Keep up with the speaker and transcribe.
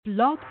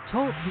Blog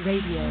Talk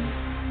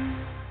Radio.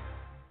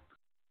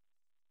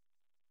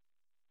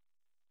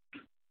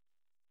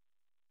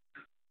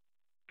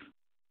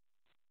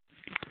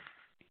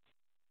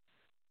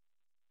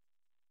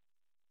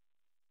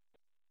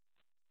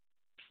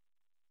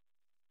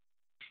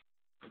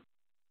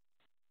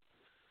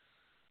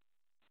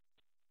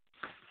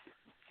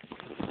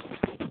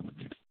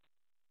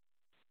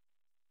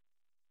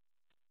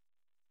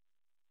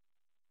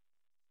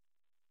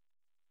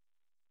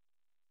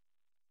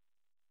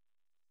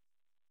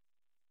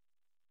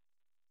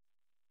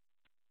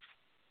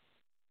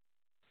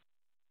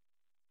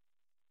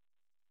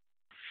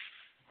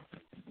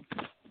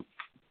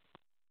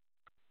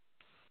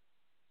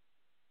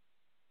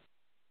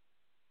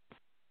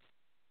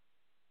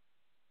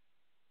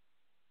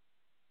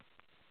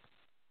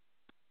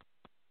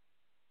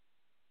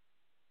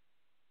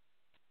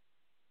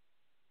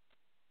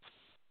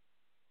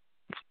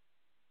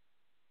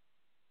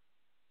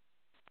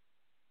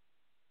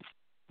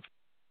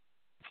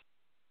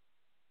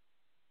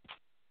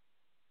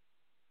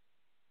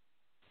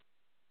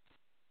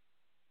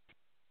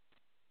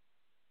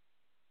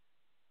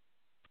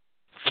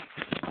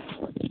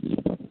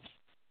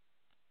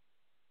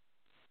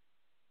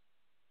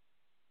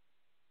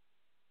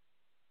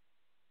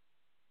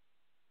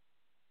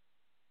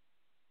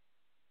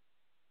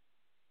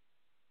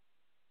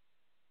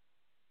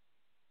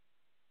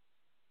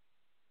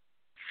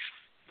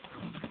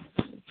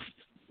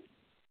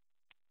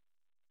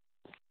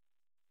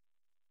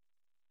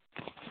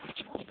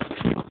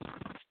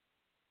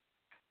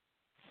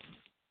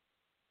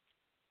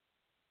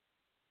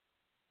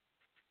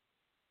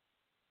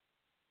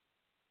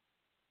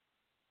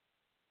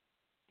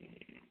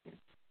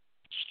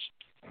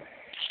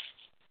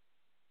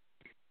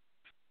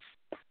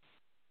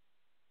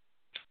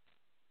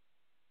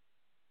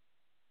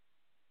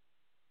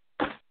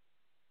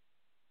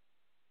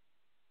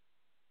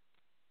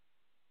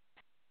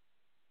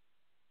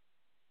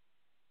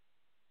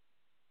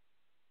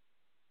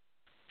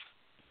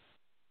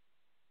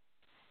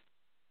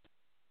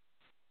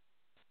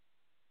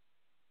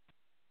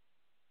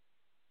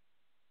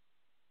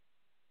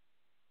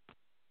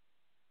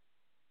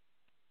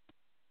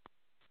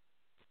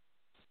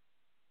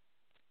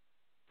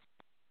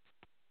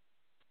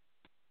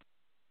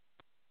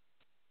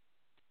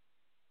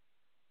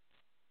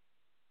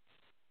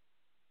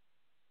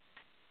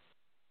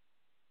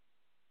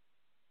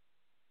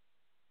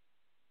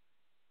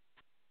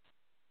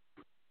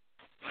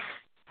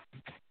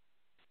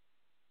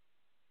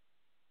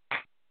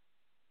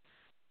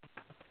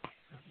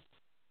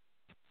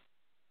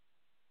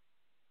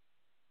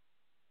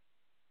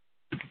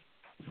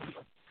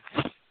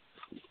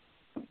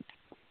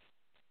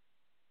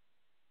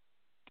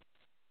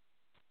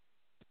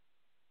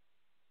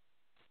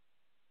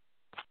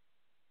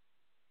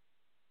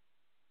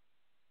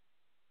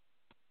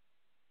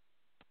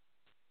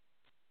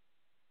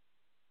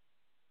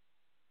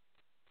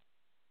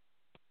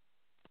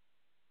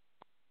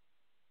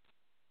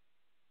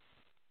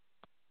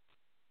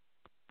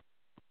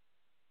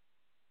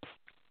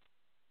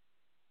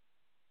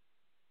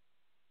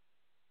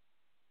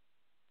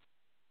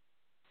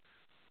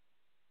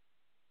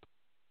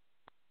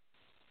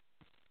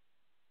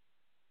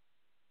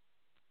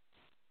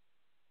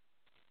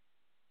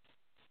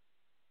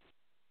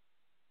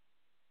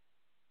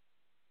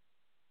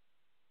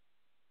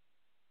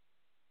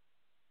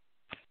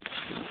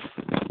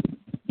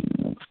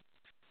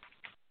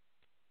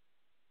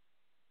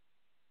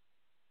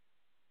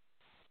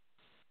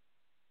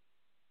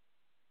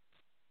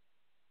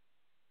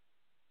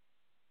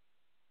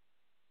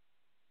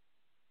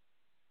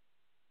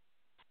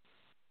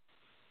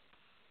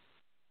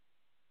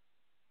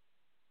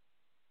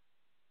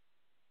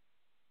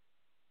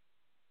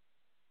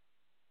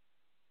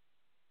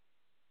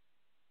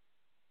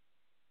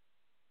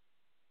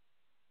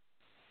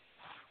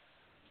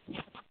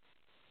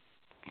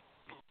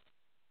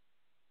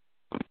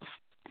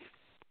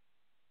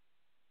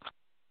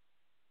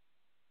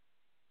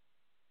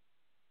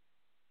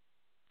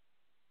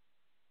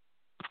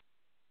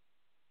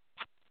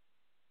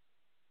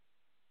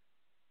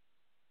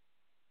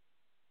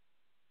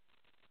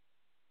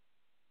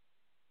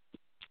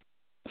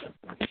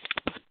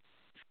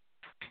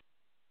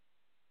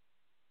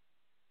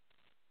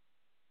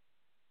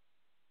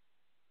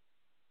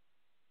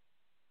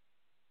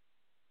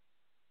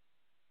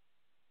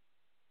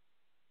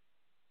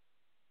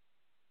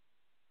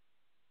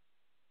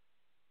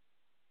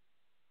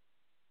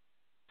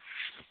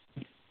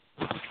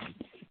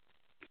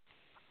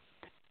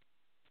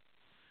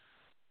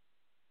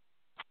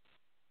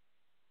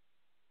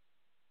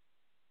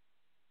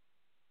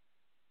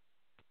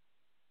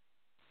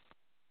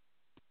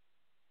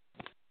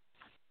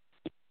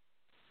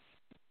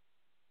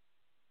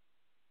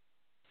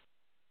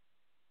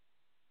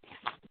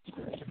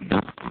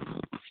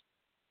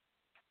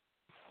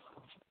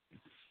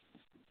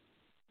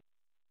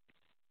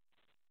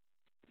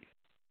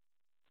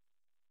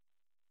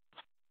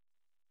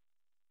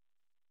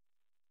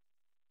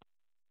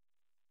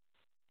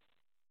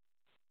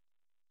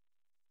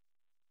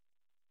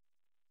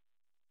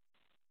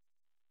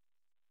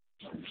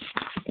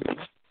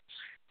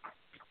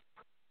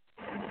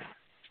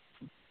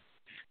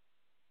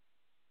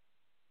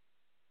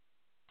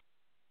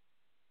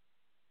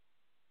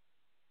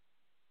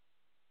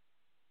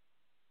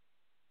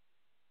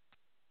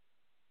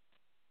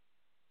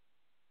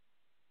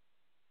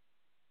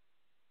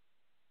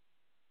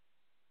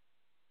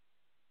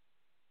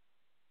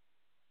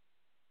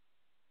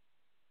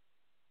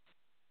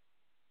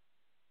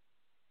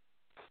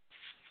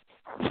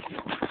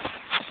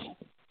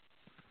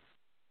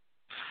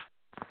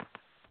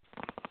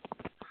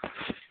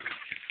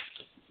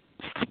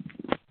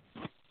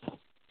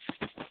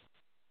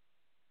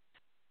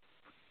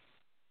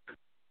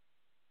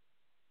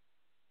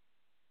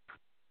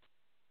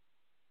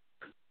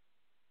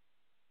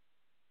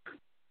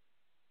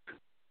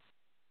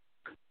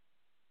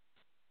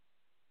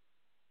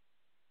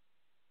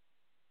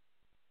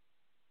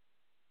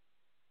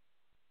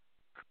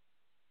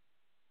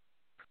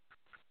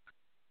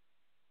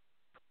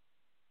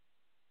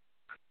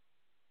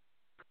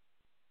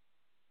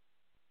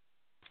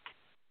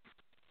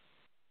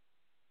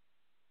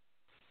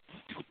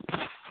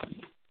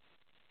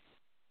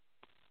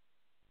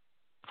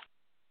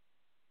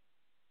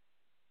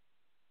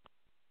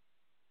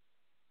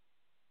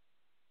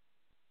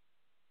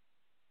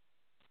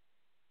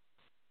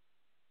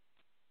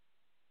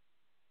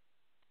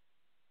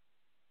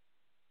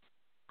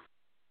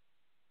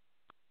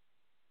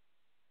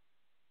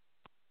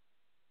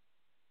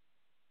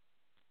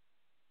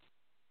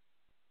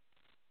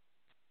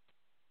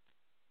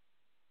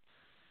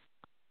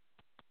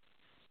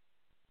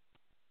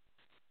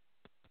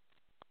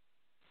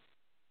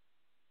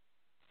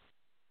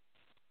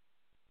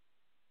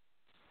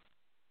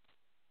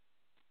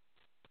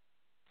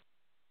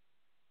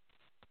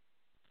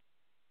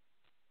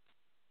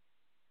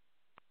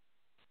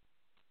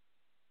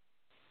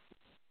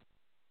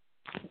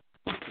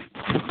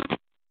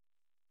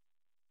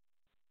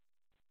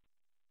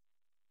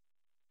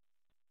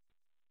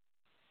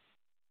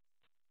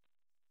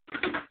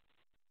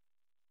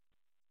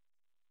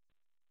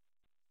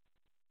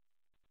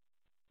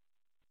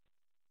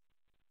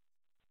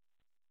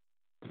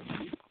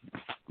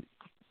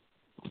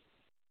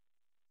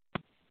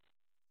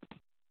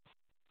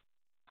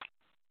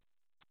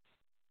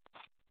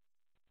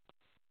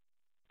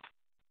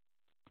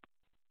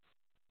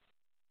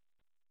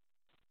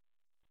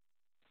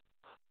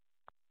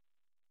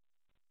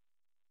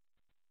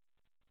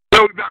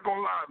 Yo, we back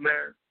on live,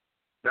 man.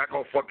 Back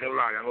on fucking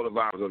live. I know the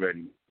vibes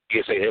already.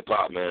 PSA Hip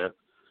Hop, man.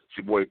 It's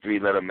your boy 3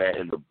 Letter Man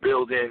in the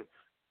building.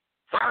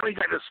 Finally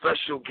got a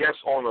special guest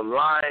on the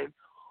line.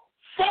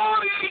 40!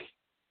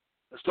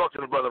 Let's talk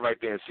to the brother right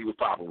there and see what's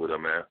popping with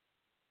him, man.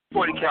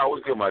 40 Cal,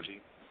 what's good, my G?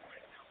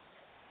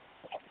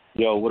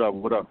 Yo, what up,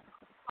 what up?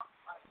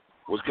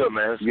 What's good,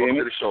 man? Welcome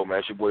to the show, man.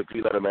 It's your boy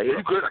 3 Letter Man. Yeah,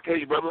 you good? I can hear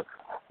you, brother.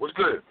 What's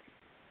good?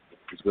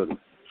 It's good.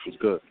 It's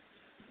good.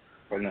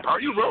 Right now. How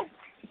are you, bro?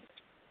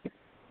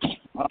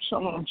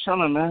 I'm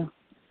chilling, man.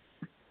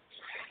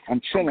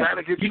 I'm chilling. I'm glad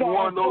to get you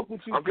on, though.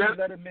 I'm glad.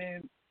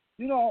 Man.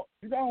 You know,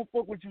 I don't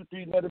fuck with you,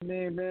 3 Letter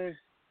Man.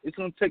 It's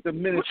gonna take a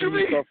minute for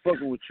me to start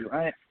fucking with you.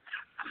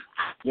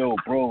 Yo,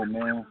 bro,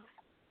 man.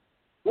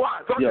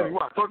 Why? Talk to me.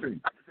 Why? Talk to me.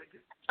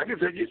 I can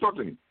take it. Talk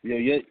to me.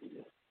 Yeah.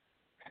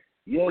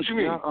 What you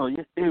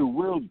mean? Your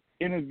Will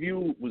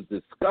interview was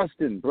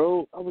disgusting,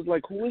 bro. I was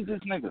like, who is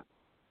this nigga?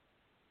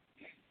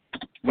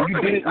 When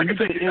you did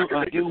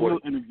the Ill Will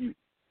interview.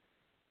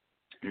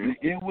 The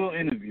Ill Will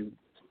interview.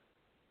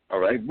 All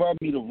right. It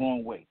rubbed me the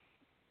wrong way.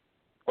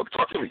 Well,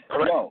 talk to me. All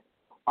right. Yo,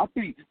 I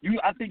think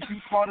you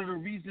part of the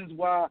reasons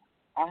why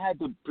I had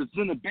to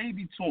present a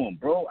baby to him,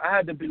 bro. I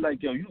had to be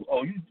like, yo,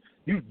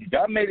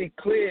 y'all made it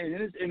clear in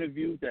this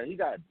interview that he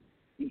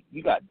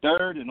got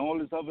dirt and all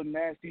this other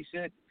nasty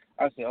shit.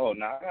 I said, oh,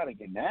 now I gotta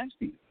get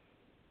nasty.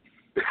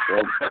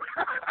 So,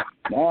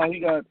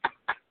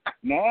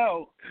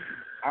 now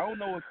I don't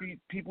know if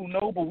people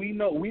know, but we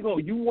know.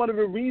 You one of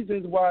the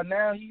reasons why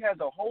now he has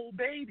a whole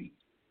baby.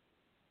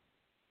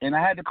 And I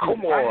had to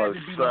come on,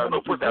 son.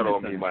 Don't put that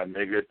on me, my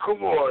nigga.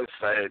 Come on,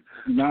 son.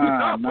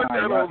 Nah. Put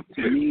that on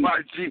me,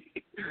 my G.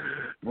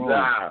 Bro,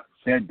 nah.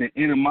 That the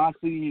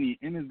animosity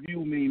in the interview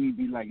made me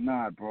be like,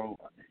 nah, bro.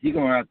 He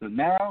gonna have to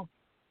now.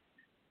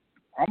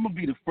 I'm gonna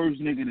be the first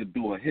nigga to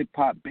do a hip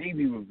hop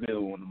baby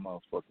reveal on the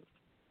motherfucker.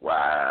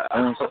 Wow.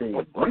 On stage.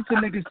 Wait till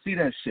niggas see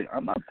that shit.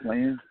 I'm not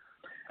playing.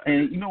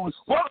 And you know what's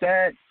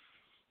sad?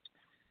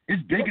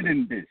 It's bigger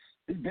than this.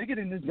 It's bigger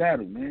than this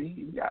battle, man.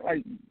 He got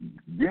like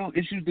real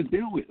issues to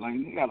deal with. Like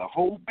he got a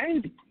whole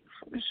baby.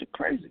 This shit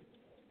crazy.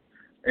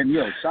 And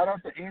yo, shout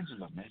out to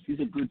Angela, man. She's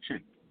a good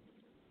chick.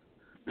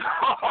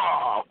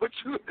 Oh,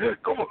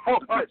 come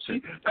on,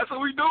 G. That's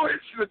what we doing.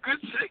 She's a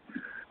good chick.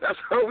 That's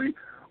how we.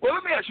 Well,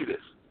 let me ask you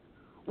this: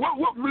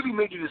 What really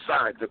made you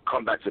decide to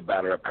come back to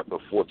battle rap after a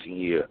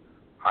 14-year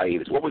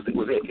hiatus? What was it?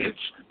 Was it itch?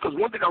 Because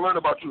one thing I learned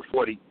about you,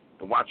 40,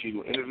 and watching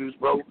you do interviews,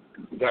 bro,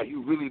 that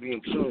you really be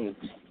in tune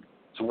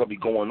to what be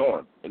going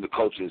on in the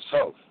culture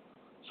itself.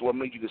 So what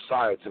made you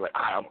decide to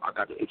I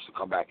got the itch to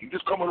come back? You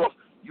just coming off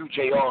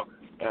UJR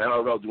and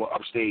NRL doing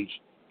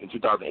upstage in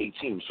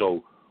 2018.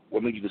 So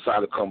what made you decide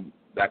to come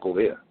back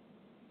over here?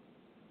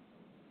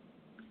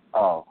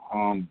 Oh,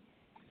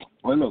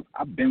 well, look,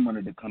 I've been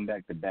wanting to come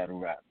back to battle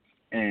rap,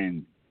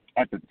 and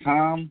at the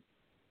time,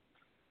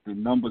 the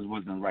numbers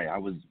wasn't right. I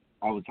was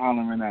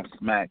hollering at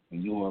Smack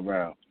and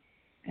URL,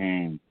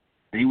 and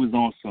they was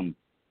on some.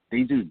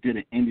 They just did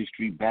an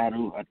industry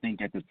battle, I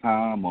think, at the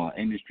time, or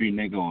industry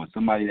nigga, or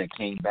somebody that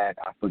came back.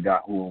 I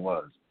forgot who it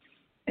was,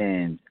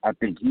 and I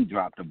think he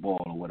dropped the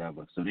ball or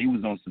whatever. So they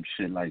was on some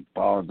shit like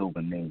bars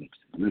over names.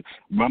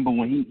 Remember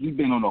when he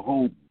been on the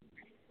whole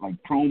like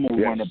promo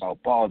run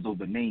about bars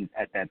over names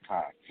at that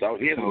time. So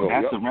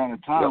that's around the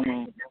time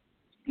when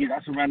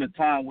that's around the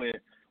time where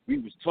we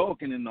was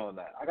talking and all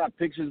that. I got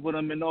pictures with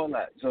him and all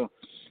that. So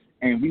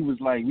and we was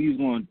going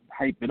to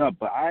hype it up,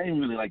 but I didn't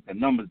really like the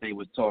numbers they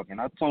was talking.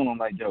 I told him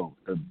like, yo,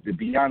 to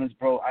be honest,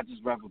 bro, I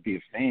just rather be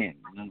a fan.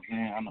 You know what I'm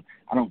saying?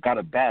 I don't got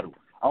to battle.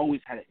 I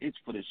always had an itch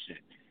for this shit.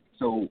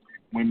 So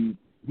when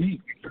we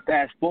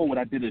fast forward,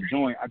 I did a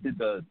joint. I did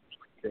the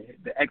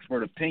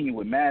expert opinion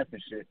with Math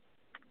and shit,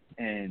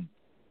 and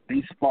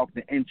they sparked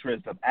the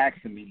interest of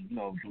asking me, you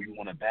know, do you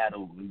want to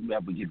battle? Will you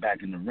ever get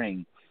back in the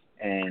ring?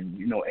 And,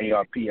 you know,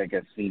 ARP, I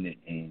guess, seen it,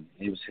 and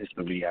it was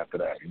history after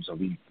that. And so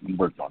we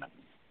worked on it.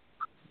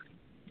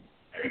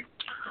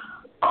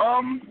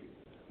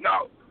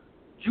 Now,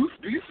 do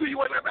you feel you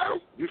won that battle?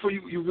 Do you feel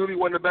you really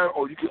won the battle,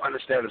 or you can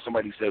understand if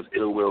somebody says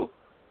Ill Will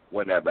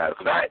won that battle?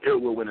 Because I had Ill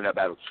Will winning that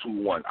battle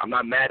 2-1. I'm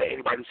not mad at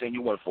anybody saying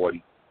you won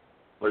 40,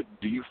 but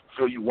do you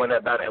feel you won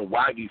that battle, and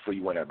why do you feel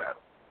you won that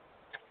battle?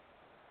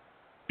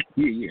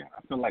 Yeah.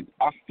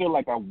 I feel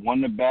like I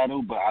won the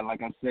battle, but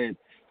like I said,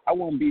 I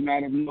won't be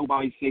mad if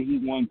nobody say he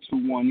won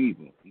 2-1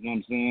 either. You know what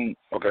I'm saying?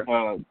 Okay.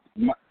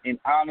 And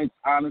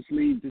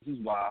honestly, this is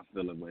why I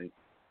feel it way.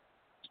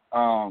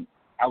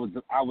 I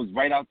was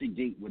right out the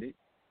gate with it,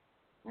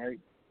 right?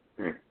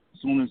 As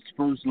soon as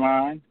first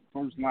line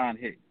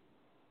hit,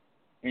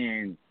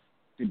 and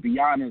to be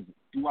honest,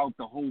 throughout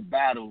the whole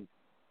battle,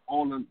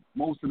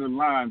 most of the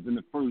lines in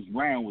the first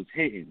round was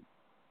hitting,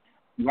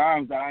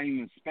 lines that I didn't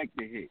even expect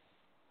to hit.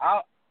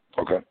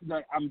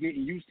 I'm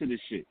getting used to this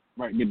shit,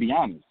 right? To be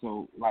honest,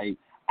 so like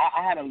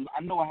I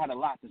know I had a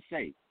lot to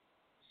say,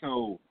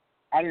 so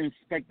I didn't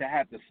expect to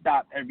have to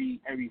stop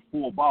every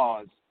 4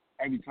 bars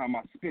every time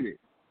I spit it.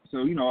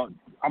 So, you know,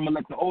 I'm going to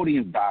let the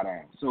audience die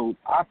down. So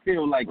I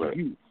feel like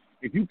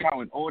if you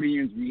count an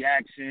audience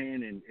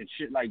reaction and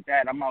shit like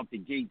that, I'm out the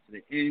gate to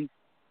the end.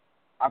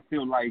 I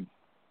feel like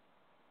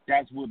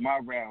that's what my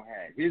round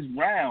had. His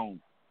round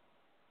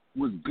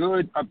was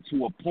good up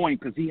to a point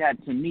because he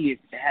had, to me, it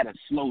had a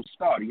slow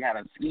start. He had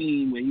a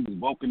scheme where he was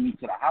welcoming me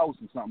to the house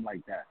or something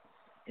like that.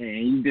 And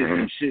he did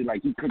some shit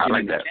like he cooking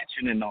in the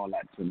kitchen and all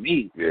that. To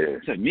me,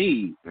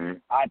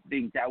 I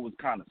think that was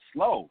kind of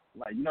slow.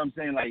 Like, you know what I'm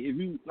saying? Like, if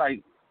you,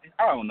 like,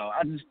 I don't know.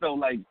 I just felt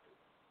like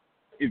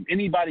if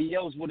anybody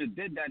else would have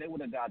did that, they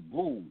would have got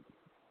booed.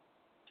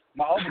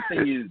 My other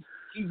thing is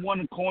he won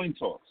the coin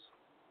toss.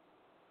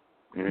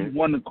 He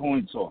won the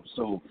coin toss.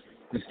 So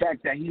the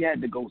fact that he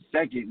had to go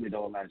second with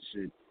all that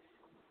shit,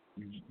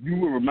 you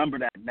will remember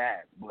that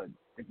mad. But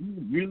if you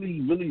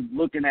really, really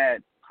looking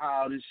at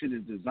how this shit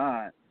is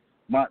designed,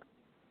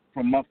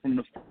 from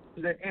the first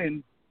to the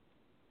end,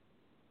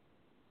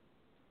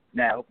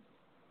 now,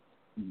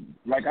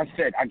 like I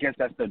said, I guess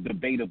that's the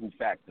debatable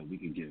factor we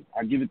can give.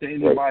 I give it to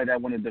anybody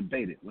that want to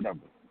debate it, whatever.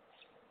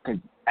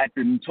 Because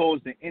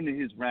towards the end of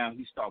his round,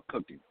 he started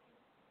cooking.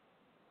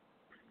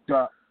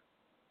 The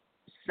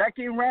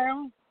second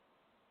round,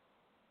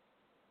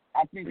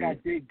 I think I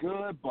did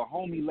good, but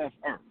homie left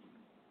Earth.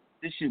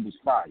 This shit was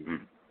fire.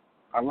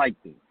 I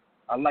liked it.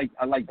 I liked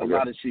a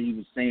lot of shit he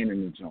was saying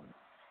in the joint.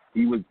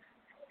 He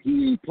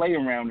didn't play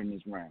around in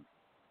this round.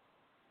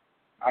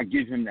 I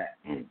give him that.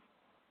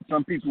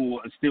 Some people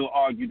will still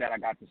argue that I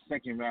got the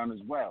second round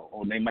as well,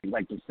 or they might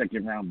like the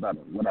second round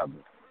better, whatever.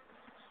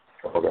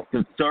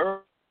 The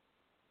third,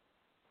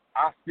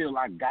 I feel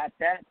I got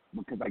that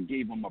because I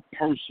gave him a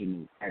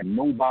personal, and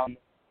nobody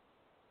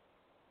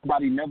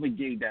never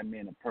gave that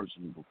man a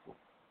personal before.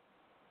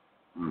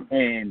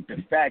 And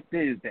the fact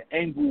is, the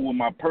angle when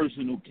my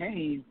personal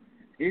came,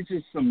 it's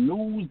just some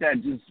news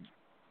that just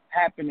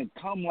happened to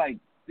come like,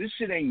 this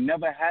shit ain't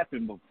never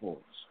happened before.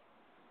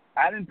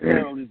 I didn't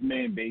tell this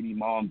man baby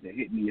mom to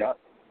hit me up.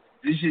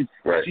 This shit,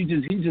 he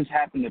just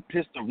happened to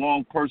piss the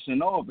wrong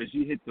person off, and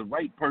she hit the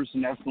right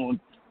person that's going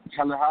to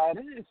tell her how it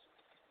is.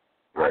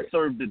 I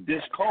served the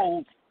dish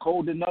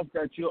cold enough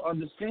that you'll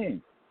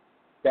understand,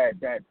 that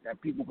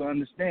people can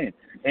understand.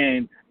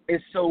 And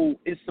it's so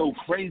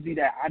crazy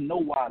that I know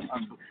why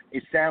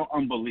it sounds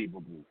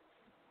unbelievable.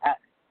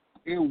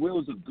 Ill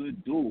Will's a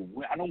good dude.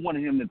 I don't want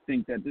him to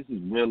think that this is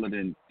realer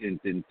than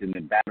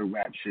the battle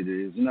rap shit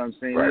is. You know what I'm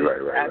saying?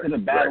 After the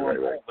battle, I'm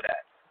over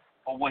that.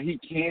 But what he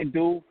can't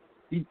do,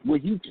 is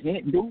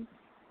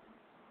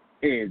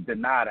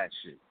deny that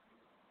shit.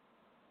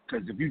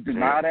 Because if you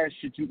deny that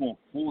shit, you're gonna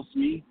force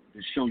me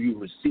to show you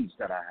receipts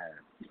that I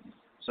have.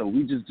 So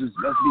we just let's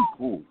be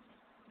cool,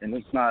 and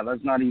let's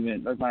not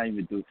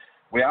even do.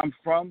 Where I'm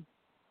from,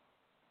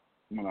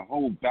 when a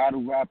whole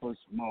battle rapper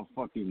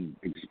motherfucking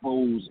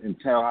expose and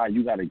tell how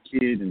you got a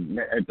kid and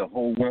let the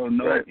whole world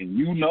know, and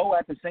you know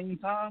at the same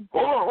time.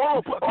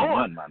 Hold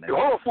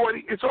on,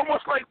 40. It's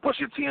almost like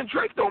Pusha T and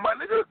Drake, though, my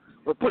nigga.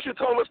 But Pusha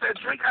told us that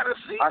Drake had a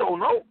seed, don't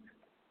know.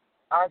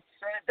 I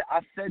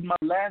said my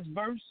last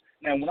verse.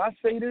 Now, when I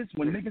say this,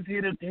 when niggas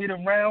hit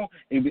around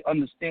and we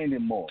understand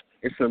it more,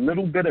 it's a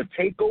little bit of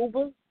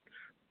takeover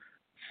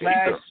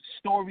 /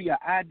 story of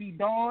ID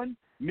Dawn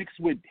mixed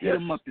with hit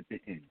 'em up at the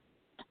end.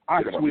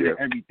 I swear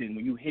to everything.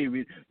 When you hear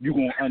it, you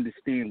gonna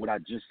understand what I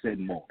just said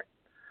more.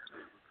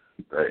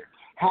 Right.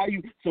 How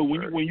you? So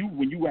when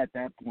you at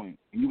that point,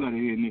 you gotta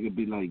hear a nigga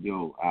be like,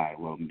 "Yo, all right,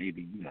 well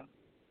maybe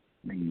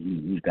maybe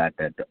you got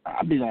that."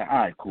 I'll be like, "All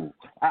right, cool.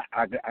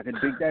 I can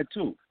dig that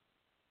too."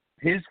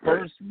 His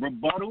first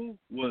rebuttal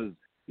was,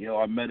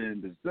 I met her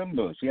in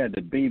December. She had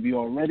the baby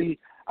already.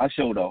 I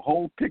showed a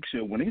whole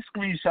picture. When they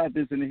screenshot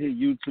this and they hit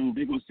YouTube,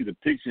 they're going to see the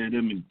picture of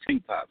them in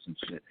tank tops and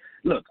shit.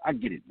 Look, I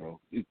get it, bro.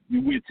 You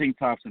wear tank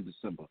tops in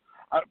December.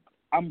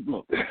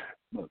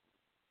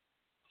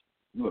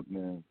 Look,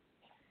 man.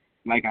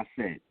 Like I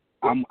said,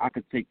 I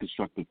could take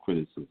constructive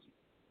criticism.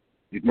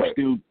 If you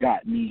still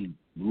got me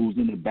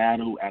losing the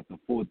battle after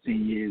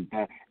 14 years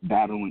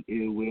battling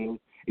Ill Will,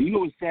 and you know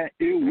what's sad?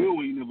 Ill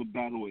Will ain't never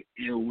battled with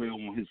Ill Will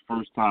on his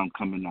first time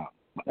coming out.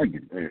 I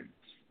get it.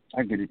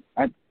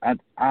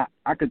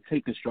 I could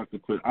take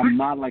constructive criticism. I'm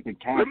not like a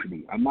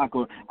Cassidy. I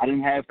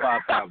didn't have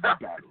 5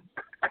 battles.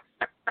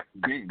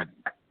 Didn't.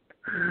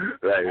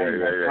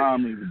 Right.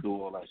 Time to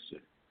do all that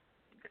shit.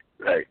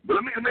 Right. But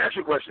let me ask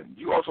you a question.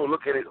 You also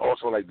look at it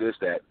also like this,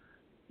 that,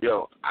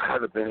 I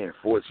haven't been here in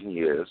 14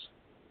 years.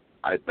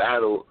 I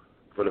battled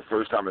for the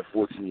first time in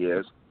 14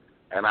 years,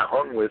 and I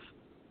hung with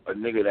a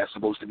nigga that's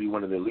supposed to be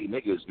one of the elite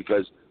niggas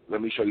because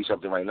let me show you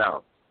something right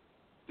now.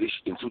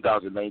 In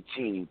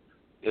 2019,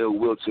 Ill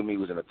Will to me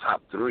was in the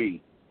top 3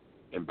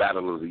 in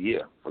Battle of the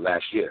Year for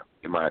last year,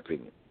 in my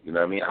opinion. You know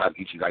what I mean? I have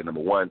Geechee like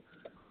number 1.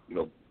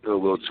 Ill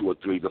Will 2 or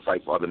 3 to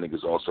fight for other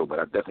niggas also, but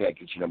I definitely had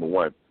Geechee number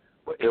 1.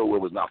 But Ill Will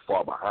was not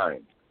far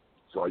behind.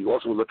 So you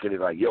also look at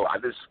it like, I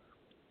just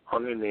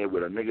hung in there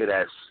with a nigga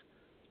that's,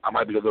 I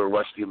might be a little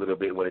rusty a little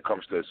bit when it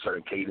comes to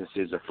certain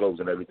cadences and flows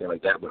and everything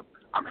like that, but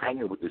I'm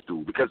hanging with this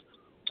dude because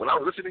when I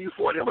was listening to you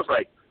 40, I was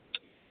like,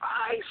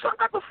 so I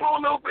got the flow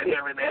a little bit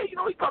here and there. He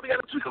probably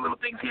got to tweak a little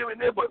things here and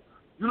there, but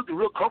you looking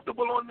real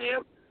comfortable on there.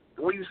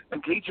 The way you're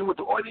engaging with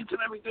the audience and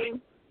everything.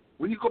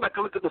 When you go back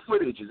and look at the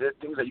footage, is there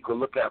things that you can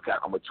look at? Okay,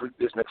 I'm gonna tweak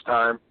this next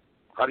time.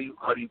 How do you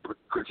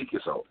critique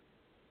yourself?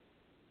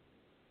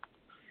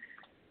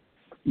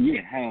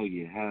 Yeah, hell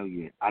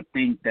yeah. I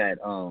think that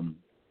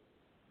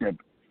that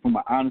from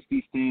an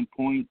honesty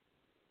standpoint,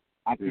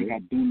 I think I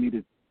do need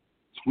to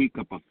tweak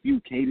up a few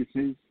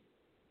cadences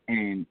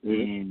and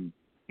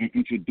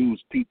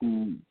introduce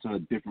people to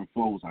different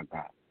flows I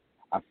got.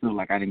 I feel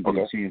like I didn't get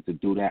a chance to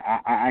do that.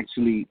 I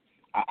actually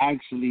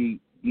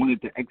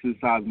wanted to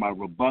exercise my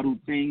rebuttal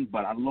thing,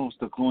 but I lost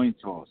the coin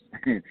toss.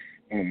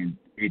 And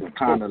it's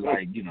kind of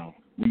like,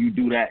 when you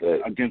do that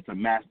against a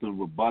master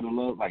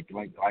rebuttaler, like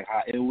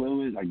how Ill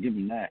Will is, I give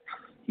him that.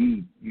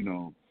 He,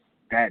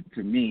 that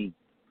to me,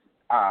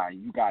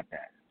 you got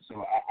that.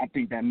 So I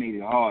think that made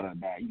it harder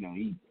that,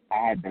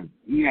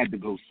 he had to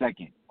go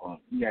second, or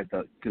he had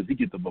to, because he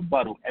gets to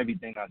rebuttal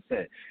everything I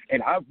said.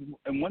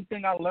 And one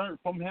thing I learned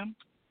from him,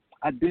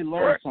 I did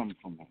learn something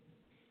from him.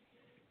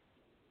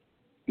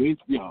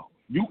 It's,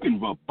 you can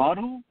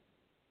rebuttal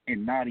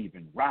and not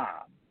even rhyme,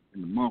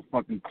 and the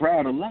motherfucking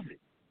crowd will love it.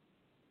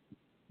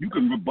 You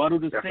can rebuttal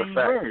the same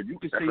word. You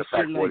can say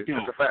shit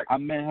like, I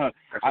met her.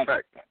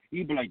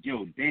 He'd be like,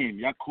 damn,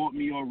 y'all caught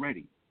me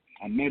already.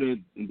 I met her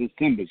in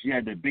December. She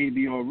had the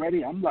baby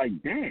already. I'm like,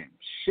 damn,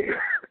 shit.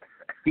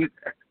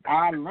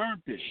 I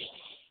learned this.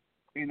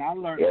 And I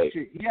learned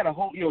shit. He had a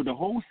whole, the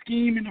whole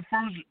scheme in the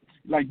first,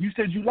 like you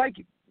said you like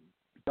it.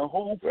 The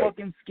whole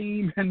fucking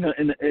scheme in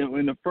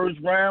the first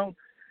round,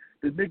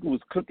 the nigga was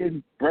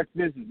cooking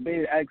breakfast, his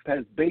made eggs,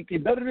 has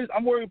bacon. None of this,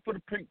 I'm worried for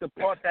the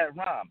part that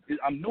rhyme.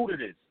 I'm new to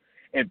this.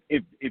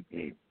 If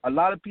a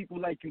lot of people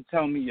like you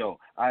tell me,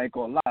 I ain't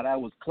gonna lie, that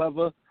was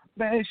clever.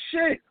 Man,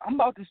 shit, I'm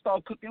about to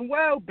start cooking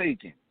wild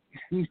bacon.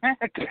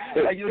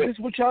 Like, this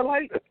what y'all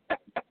like?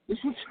 This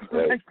what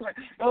y'all like? You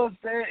know what I'm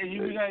saying? And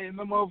you got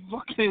the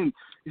motherfucking,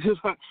 you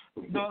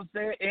know what I'm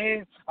saying?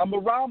 And I'm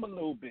around a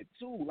little bit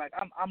too. Like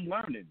I'm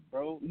learning,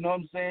 bro. You know what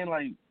I'm saying?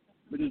 Like,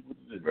 it is what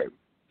it is. Right.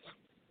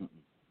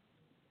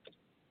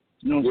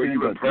 You know what I'm saying?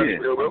 Were you impressed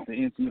with Ill Will?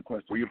 To answer your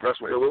question. Were you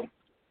impressed with Ill Will?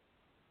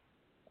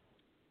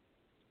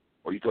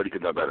 Or you thought he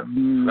could do better?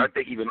 I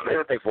think even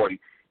 40,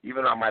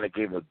 even though I might have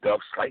given a dub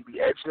slightly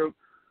extra,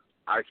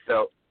 I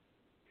felt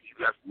you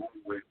got room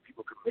where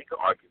people could make an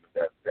argument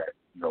that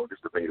this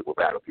debatable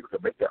battle. People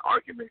could make that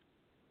argument,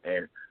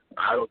 and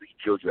I don't think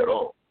he killed you at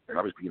all. And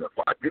I was being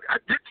I did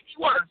think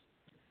he was,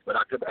 but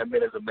I could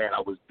admit as a man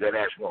I was dead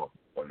ass wrong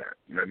on that.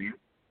 You know what I mean?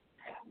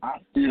 I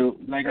still,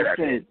 like I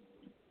said,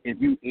 if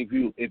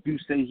you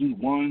say he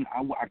won,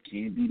 I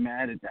can't be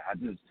mad at that.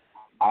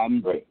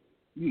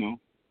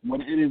 What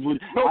it is.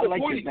 I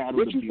like the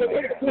battle to be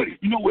like that.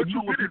 You know what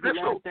people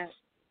laughed at?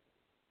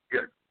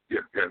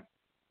 Yeah.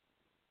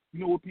 You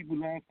know what people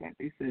laughed at?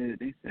 They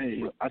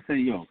say, I say,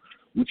 yo,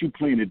 what you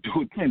planning to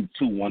do? Playing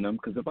 2-1 them,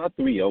 because if I 3-0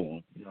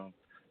 them, you know,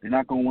 they're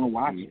not gonna want to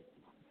watch it.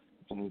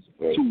 So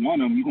 2-1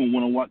 them, you're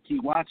gonna want to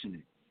keep watching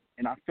it.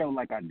 And I felt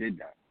like I did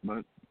that,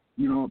 but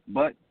you know,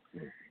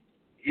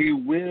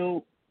 it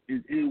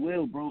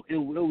will, bro. It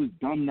will is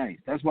dumb nice.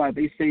 That's why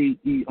they say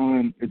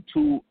if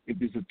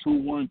it's a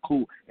 2-1,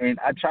 cool. And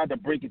I tried to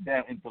break it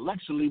down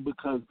intellectually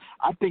because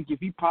I think if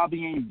he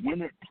probably ain't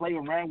play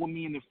around with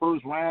me in the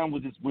first round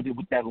with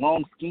that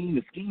long scheme,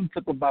 the scheme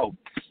took about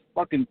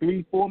fucking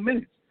 3-4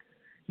 minutes.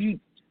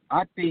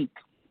 I think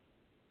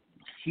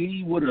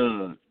he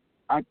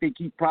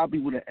probably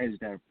would have edged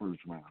that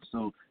first round.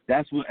 So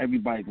that's what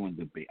everybody's going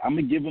to debate. I'm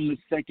gonna give him the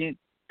second.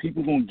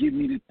 People gonna give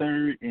me the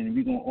third, and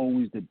we're gonna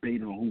always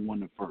debate on who won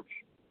the first.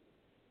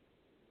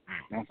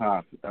 That's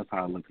how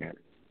I look at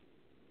it.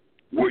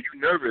 Were you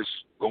nervous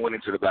going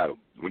into the battle?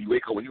 When you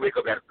wake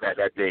up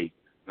that day,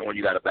 knowing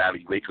you got a battle,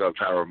 you wake up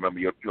trying to remember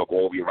go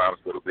over your rounds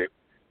a little bit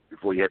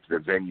before you head to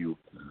the venue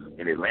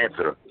in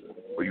Atlanta.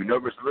 Were you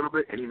nervous a little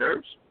bit? Any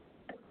nerves?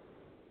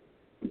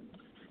 Of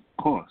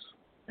course,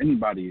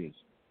 anybody is.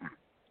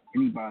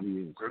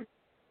 Okay.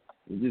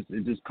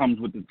 It just comes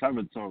with the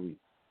territory.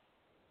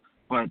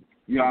 But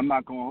yeah, I'm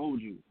not gonna hold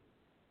you.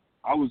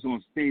 I was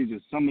on stage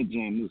at Summer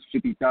Jam. There was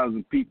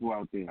 50,000 people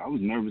out there. I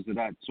was nervous of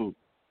that too.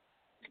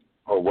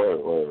 Oh,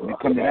 well. When it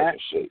comes to that,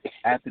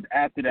 after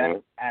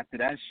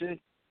that shit,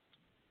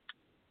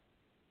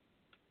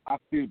 I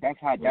feel that's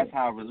how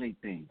I relate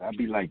things. I'd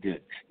be like,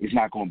 it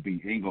ain't gonna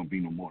be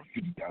no more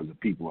than 50,000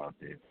 people out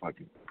there.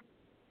 Fuck it.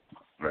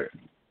 Right.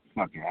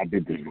 Fuck it. I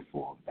did this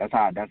before. That's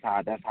how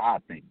I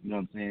think. You know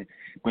what I'm saying?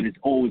 But it's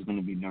always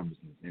gonna be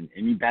nervousness. And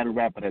any battle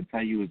rapper that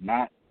tell you it's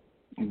not,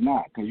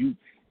 because you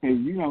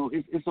know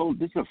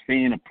it's a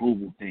fan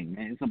approval thing,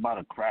 man. It's about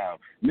a crowd.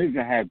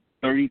 Niggas have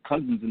 30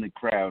 cousins in the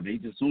crowd. They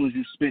just, as soon as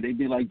you spit, they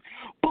be like,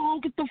 "Bo,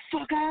 get the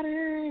fuck out of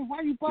here!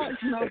 Why you buying?"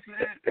 You know what I'm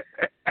saying?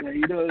 Yeah,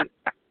 you know,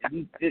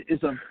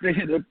 it's a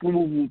fan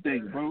approval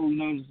thing, bro. You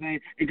know what I'm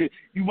saying?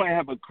 You might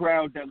have a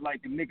crowd that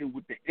like a nigga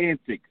with the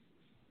antics,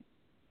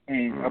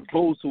 and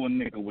opposed to a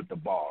nigga with the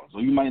bars,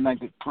 or you might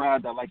like a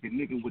crowd that like a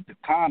nigga with the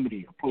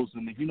comedy, opposed to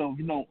a nigga. You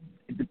know,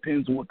 it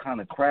depends on what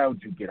kind of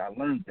crowd you get. I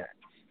learned that.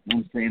 You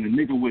know what I'm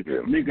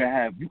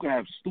saying? You can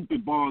have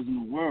stupid bars in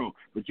the world,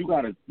 but you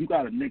got a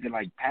nigga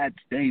like Pat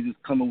Stay just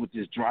coming with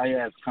this dry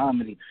ass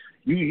comedy.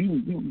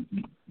 You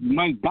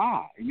might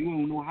die, and you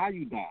don't know how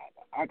you died.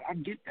 I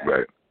get that.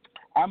 Right.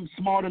 I'm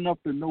smart enough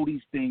to know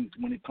these things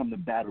when it comes to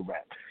battle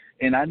rap,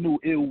 and I knew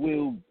Ill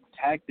Will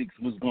Tactics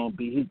was gonna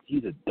be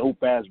he's a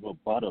dope ass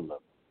rebuttaler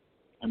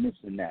and this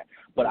and that.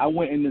 But I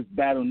went in this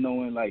battle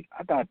knowing like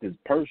I got this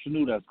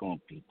personal that's gonna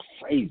be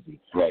crazy.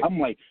 Right. I'm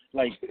like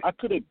I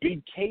could have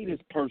Big K this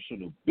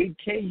personal. Big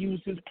K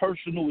used his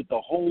personal with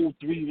the whole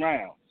 3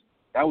 rounds.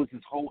 That was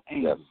his whole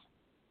angle. Yes.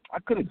 I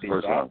could have did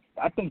that.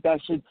 I think that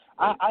shit.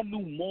 I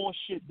knew more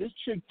shit. This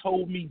chick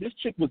told me. This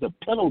chick was a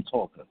pillow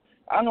talker.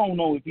 I don't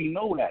know if you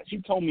know that. She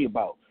told me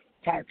about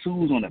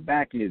tattoos on the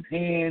back of his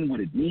hand, what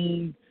it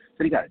means.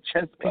 Said he got a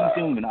chess piece.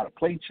 He don't even know how to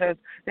play chess.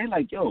 They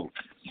like, yo,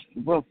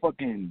 well,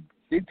 fucking.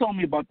 They told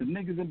me about the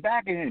niggas in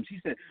back of him. She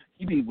said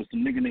he be with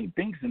some nigga named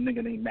Binks and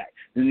nigga named Mac.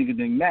 The nigga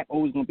named Mac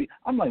always gonna be.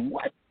 I'm like,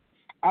 what?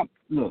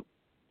 Look.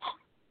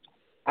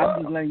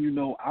 I'm just letting you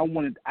know.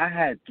 I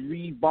had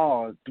 3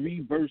 bars, 3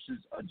 verses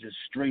of just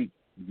straight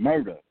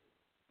murder.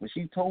 When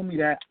she told me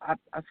that, I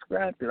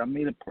scrapped it. I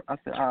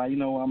said, you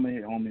know, I'm gonna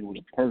hit homie with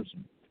a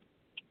person.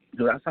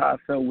 So that's how I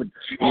felt with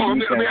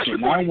that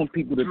shit. I don't want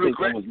people to think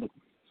I was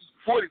looking.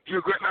 40, do you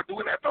regret not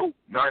doing that though?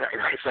 No, in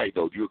hindsight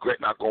though, do you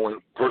regret not going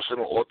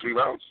personal all 3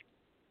 rounds?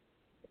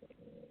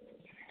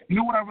 You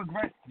know what I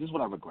regret? This is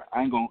what I regret.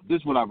 This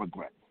is what I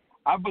regret.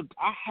 I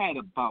had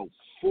about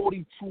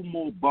 42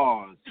 more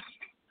bars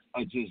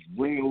of just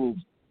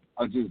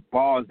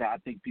bars that I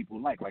think people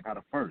like out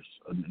of first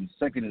and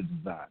second is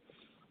design.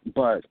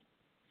 But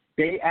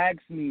they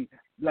asked me,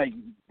 like,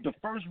 the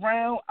first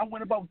round, I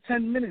went about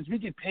 10 minutes. We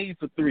get paid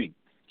for 3.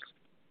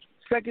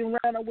 Second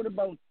round, I went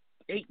about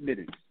 8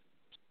 minutes.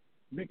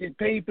 We get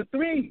paid for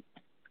 3.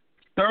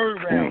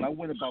 Third round, I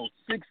went about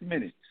 6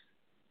 minutes.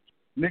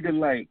 Nigga,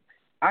 like,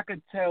 I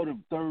could tell the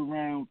third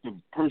round the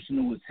person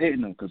who was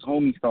hitting him because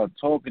homie started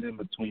talking in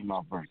between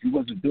my verse. He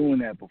wasn't doing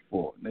that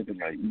before.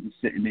 Nigga, like, he was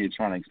sitting there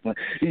trying to explain.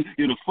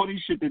 The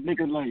funny shit, that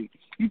nigga, like,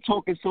 he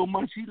talking so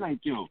much, he like,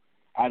 yo,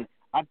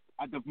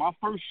 my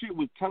first shit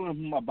was telling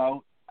him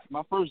about,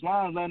 my first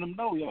line letting him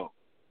know, yo,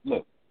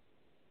 look,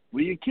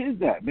 where your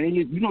kids at, man?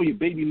 You know your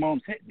baby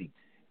mom's hit me.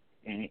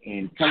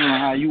 And telling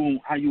him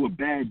how you a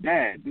bad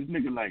dad. This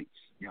nigga like,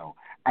 yo,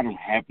 I don't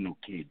have no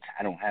kids.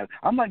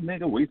 I'm like,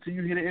 nigga, wait till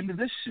you hear the end of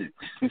this shit.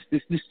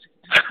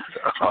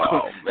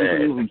 Oh,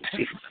 man.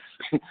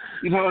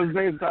 You know what I'm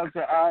saying? So I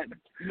said,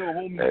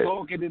 homie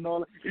talking and all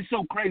that. It's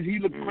so crazy. He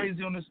looked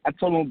crazy on this. I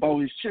told him about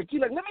his chick. He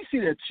like, let me see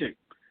that chick.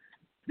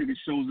 Nigga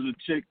shows her the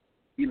chick.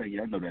 He like,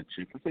 yeah, I know that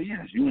chick. I said,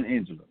 yes, you and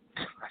Angela.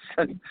 I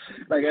said,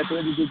 like, at the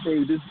end of the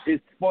day,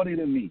 it's funny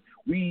to me.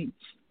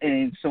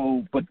 And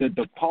so, but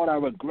the part I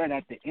regret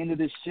at the end of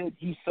this shit,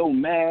 he's so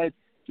mad.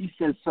 He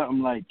said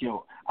something like,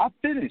 "Yo, I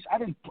finished.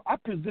 I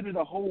presented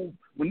a whole.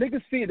 When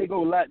niggas see it, they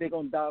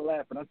gonna die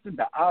laughing. I sent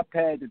the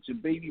iPad that your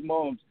baby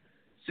moms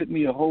sent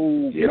me a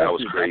whole. Yeah, that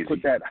was message. crazy. I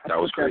put that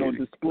crazy. on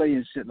display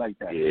and shit like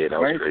that. Yeah, that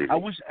was right? crazy. I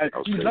wish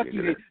you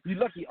crazy.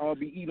 lucky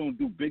RBE don't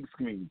do big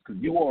screens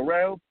because you all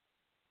around.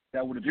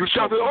 That would have been. You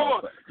shot the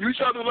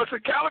Lux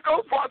and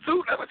Calico part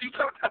 2. That's what you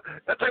tell.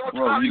 That's what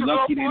Bro, you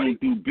lucky they don't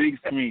don't do big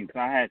screens.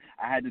 I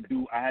had to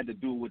do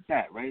it with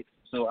that, right?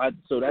 So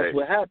that's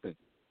what happened.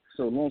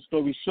 So long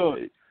story short,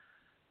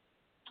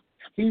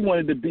 he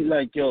wanted to be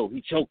like, yo,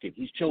 he's choking.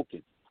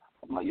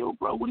 I'm like, yo,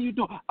 bro, what are you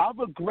doing? I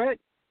regret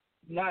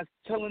not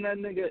telling that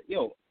nigga,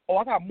 yo,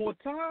 I got more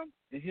time,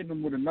 and hit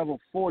him with another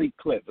 40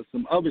 clip or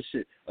some other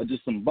shit or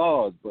just some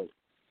bars. But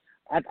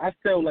I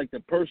felt like the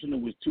personal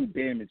was too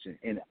damaging,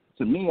 and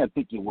to me, I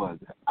think it was.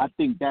 I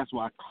think that's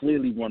why I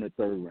clearly won a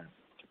third round.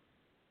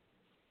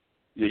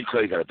 Yeah, you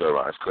clearly got a third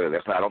round. It's clear.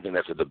 I don't think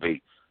that's a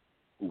debate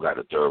who got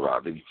the third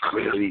round. I think you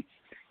clearly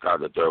got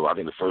the third round. I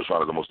think the first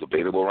round is the most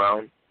debatable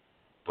round.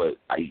 But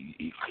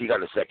he got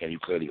the second. You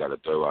clearly got the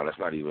third round. That's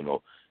not even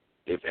no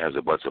ifs, ands,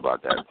 or buts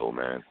about that, though,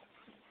 man.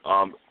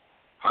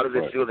 How does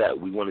it feel that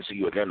we want to see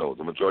you again, though?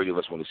 The majority of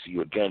us want to see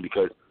you again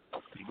because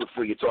people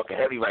feel you're talking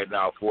heavy right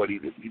now, 40.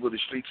 The people in the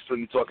streets feel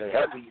you're talking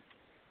heavy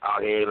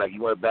out here, like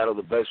you want to battle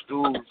the best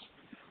dudes.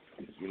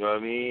 You know what I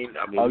mean?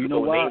 You know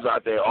what? Names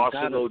out there: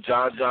 Arsenal,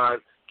 John,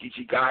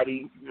 Geechee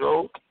Gotti, you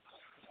know,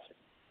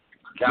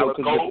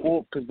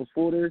 Calico. Because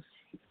before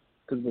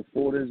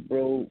this,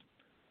 bro,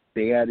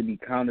 they had to be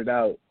counted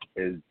out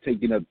as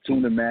taking up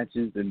tuna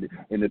matches, and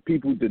the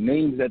people, the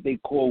names that they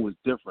call was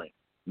different.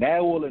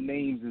 Now all the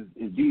names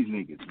is these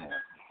niggas now.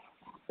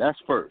 That's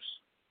first,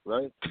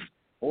 right?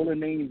 All the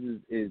names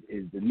is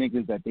the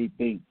niggas that they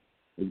think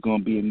is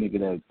gonna be a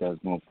nigga that's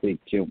gonna fake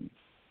kill me.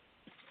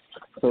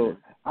 So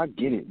I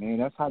get it, man.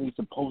 That's how they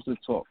supposed to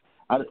talk.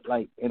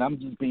 And I'm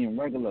just being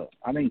regular.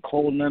 I didn't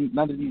call none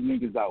of these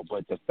niggas out,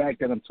 but the fact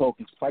that I'm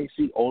talking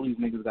spicy, all these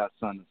niggas got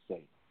something to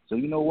say. So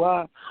you know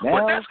what? Now,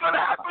 but that's gonna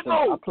happen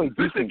though. I play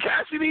Listen,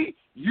 Cassidy,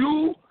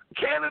 you,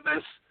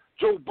 Cannabis,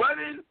 Joe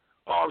Budden,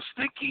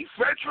 Sticky,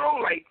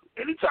 Fredro, like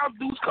anytime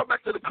dudes come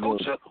back to the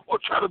culture or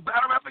try to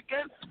battle rap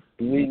again,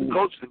 the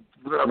coach,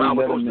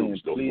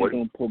 please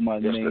don't put my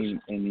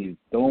name in these.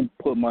 Don't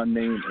put my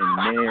name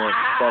in their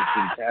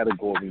fucking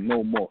category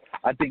no more.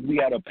 I think we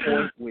at a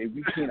point where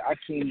I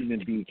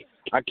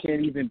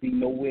can't even be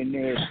nowhere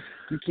near.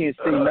 You can't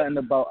say nothing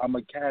about I'm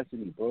a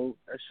Cassidy, bro.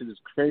 That shit is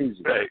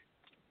crazy. Right.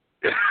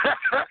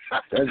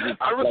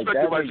 I respect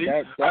it, my G.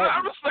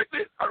 I respect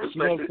it. I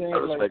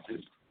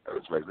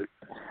respect it.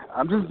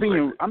 I'm just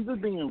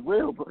being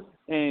real, bro.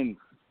 And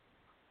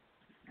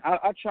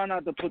I try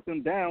not to put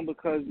them down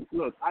because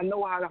look, I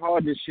know how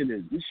hard this shit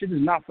is. This shit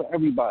is not for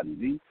everybody,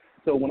 B.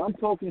 So when I'm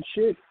talking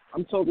shit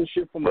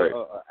from an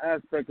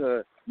aspect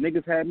of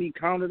niggas had me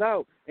counted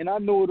out, and I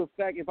know the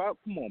fact if I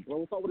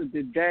would have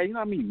did that, you know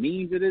how many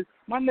memes it is,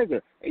 my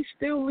nigga, they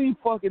still leave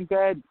fucking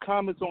bad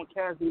comments on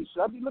Cassidy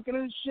shit. I be looking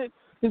at his shit,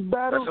 his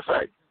battles. That's a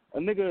fact. A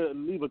nigga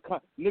leave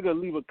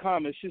a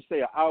comment, should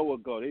say an hour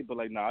ago. They be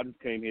like, nah, I just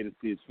came here to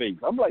see his face.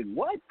 I'm like,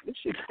 what? This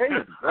shit crazy,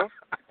 bro.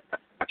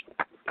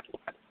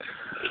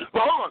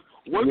 But hold on.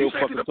 What do you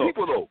say to the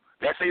people, though,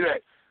 that say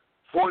that,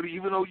 40,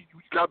 even though you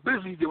got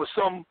busy, there were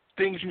some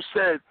things you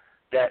said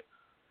that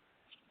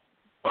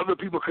other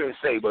people couldn't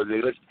say, but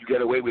they let you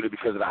get away with it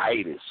because of the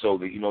hiatus. So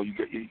that, you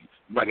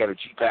might get a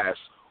cheap pass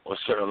on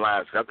certain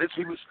lines. I did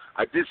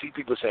see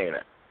people saying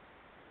that.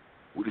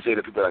 What do you say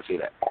to people that say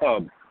that?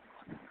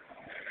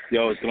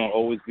 Yo, it's gonna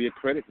always be a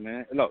critic,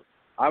 man. Look,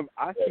 I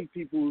see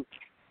people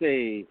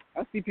say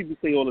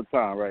all the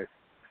time, right?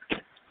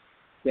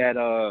 That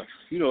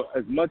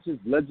as much as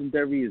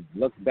legendary as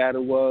Lux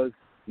Battle was,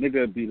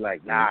 nigga be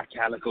like, nah,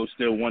 Calico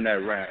still won that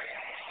round.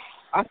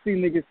 I see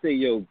niggas say,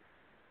 yo,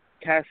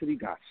 Cassidy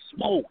got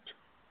smoked.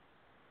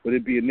 But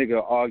it'd be a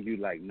nigga argue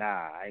like,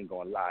 nah, I ain't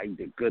gonna lie, he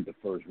did good the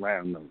first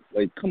round though.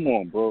 Like, come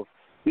on, bro.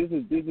 This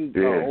is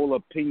a whole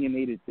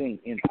opinionated thing,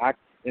 and I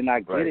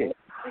get it.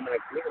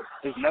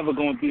 There's never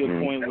going to be a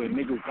point where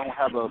niggas don't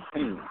have an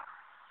opinion.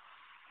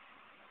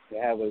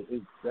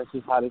 That's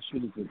just how this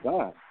shit is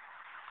designed.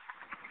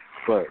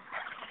 But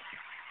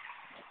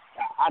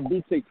I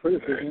do take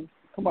criticism.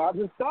 Come on,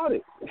 I just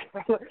started.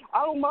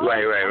 I don't mind.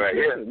 Right.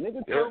 Yeah.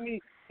 Nigga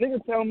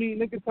tell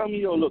me,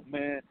 yo, look,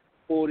 man,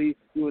 40,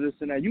 you this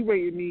and that. You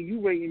rating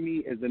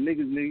me as the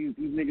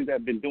these niggas that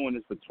have been doing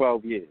this for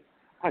 12 years.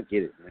 I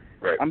get it, man.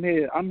 Right. I'm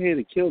here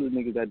to kill the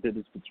niggas that did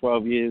this for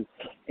 12 years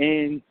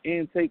and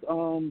take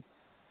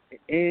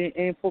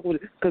and fuck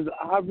with it, cause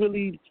I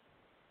really,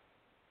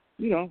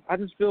 I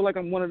just feel like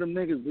I'm one of them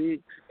niggas,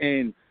 big.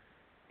 And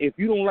if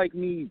you don't like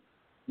me,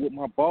 what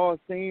my boss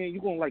saying, you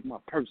gonna like my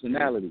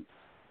personality.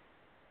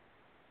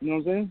 You know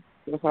what I'm saying?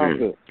 That's how I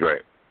feel.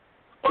 Right.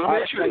 Well, let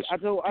me ask you this.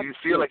 Do you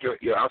feel like you're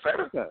an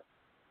outsider? Do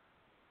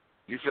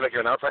you feel like you're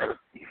an outsider?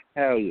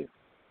 Hell yeah.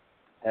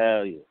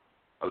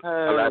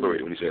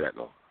 Elaborate when you say that,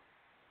 though.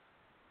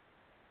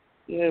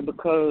 Yeah,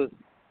 because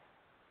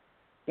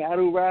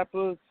battle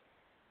rappers,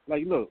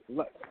 like, look,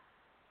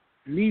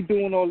 me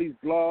doing all these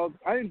blogs,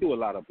 I didn't do a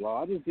lot of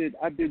blogs.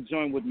 I did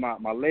join with my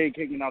leg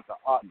hanging out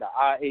the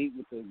I-8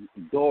 with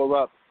the door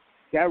up.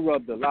 That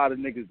rubbed a lot of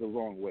niggas the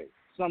wrong way.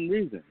 For some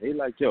reason. They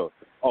like, yo,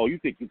 oh, you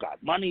think you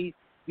got money?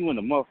 You in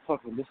the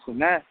motherfucker this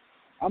and that?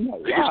 I'm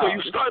like, niggas wow. Thought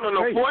you starting on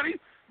the 40?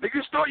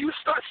 Niggas thought you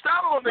start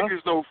styling on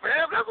niggas, though,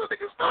 fam. That's what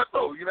niggas start,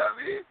 though. You know what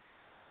I mean?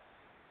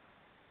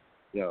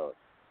 Yo,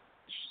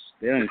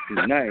 they ain't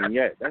seen nothing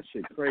yet. That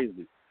shit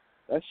crazy.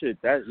 This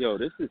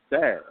is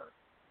sad.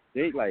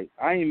 They like,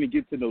 I ain't even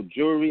get to no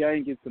jewelry. I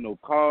ain't get to no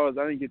cars.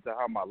 I didn't get to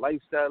how my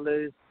lifestyle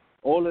is.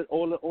 All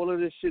of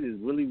this shit is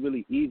really,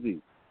 really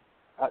easy.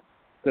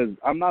 Cause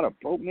I'm not a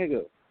broke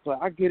nigga, so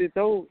I get it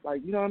though.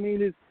 Like, you know what I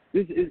mean?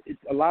 It's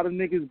a lot of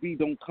niggas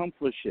don't come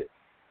for shit,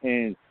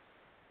 and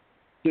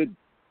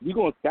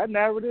that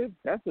narrative.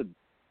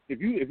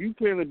 If you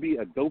plan to be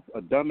a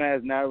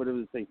dumbass narrative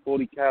and say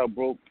 40 cal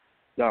broke,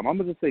 I'm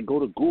gonna just say go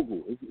to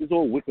Google. It's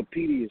all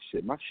Wikipedia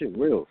shit. My shit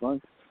real,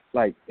 son.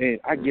 Like, and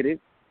I get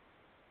it.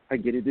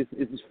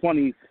 It's just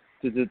funny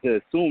to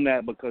assume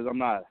that because I'm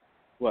not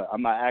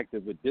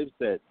active with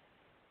Dipset.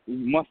 You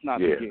must not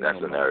be getting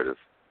that's the narrative.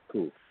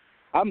 Cool.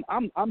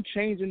 I'm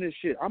changing this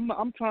shit.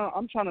 I'm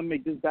trying to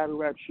make this battle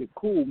rap shit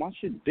cool. My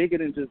shit bigger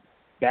than just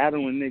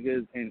battling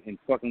niggas and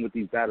fucking with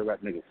these battle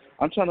rap niggas.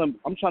 I'm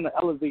trying to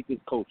elevate this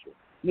culture.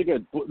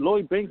 Nigga,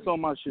 Lloyd Banks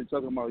on my shit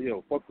talking about,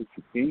 yo, fuck with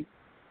you, king.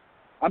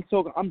 I'm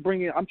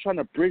trying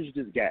to bridge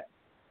this gap.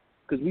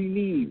 Because we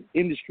need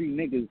industry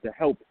niggas to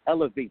help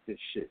elevate this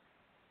shit.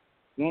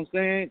 You know what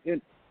I'm saying?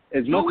 And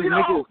as much as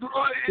niggas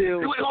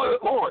still...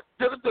 Hold on.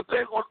 Does it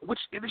depend on which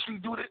industry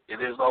it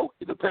is, though?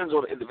 It depends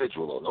on the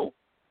individual, though, no?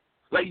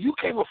 Like, you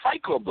came with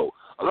Fight Club, though.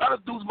 A lot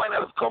of dudes might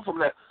not have come from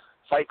that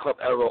Fight Club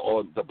era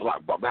or the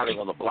block, battling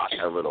on the block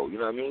era, though. You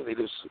know what I mean? They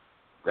just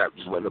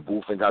went in the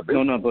booth and got busy.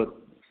 But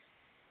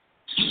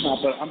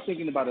I'm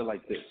thinking about it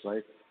like this,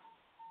 right?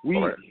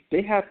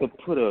 They have to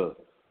put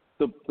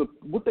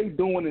what they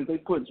doing is they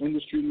put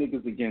industry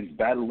niggas against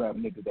battle rap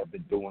niggas that have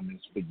been doing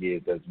this for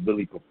years that's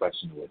really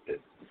professional at this.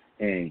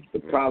 And the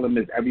problem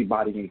is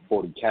everybody ain't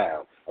 40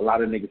 cal. A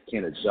lot of niggas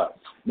can't adjust.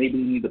 Maybe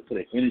you need to put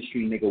an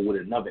industry nigga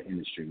with another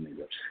industry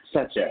nigga.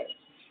 Such as,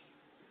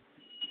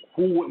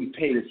 who wouldn't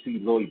pay to see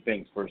Lloyd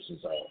Banks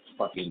versus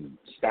fucking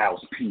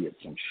Styles P or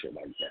some shit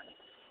like that?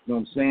 You know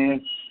what I'm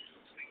saying?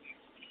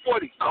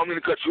 40. I don't mean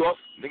to cut you off.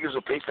 Niggas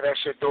will pay for that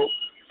shit, though.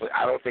 But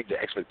I don't think the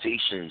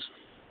expectations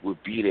would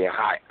be there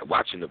high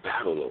watching the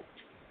battle, though.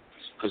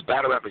 Because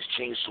battle rap has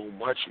changed so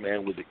much,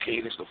 man, with the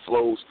cadence, the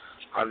flows,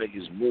 how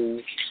niggas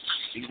move.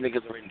 These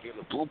niggas are in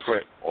the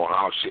blueprint on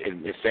how shit,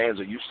 and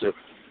fans are used to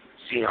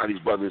seeing how these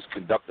brothers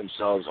conduct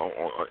themselves on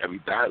every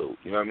battle.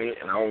 You know what I mean?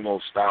 And I don't know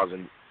if Styles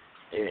and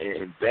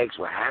Banks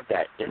will have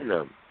that in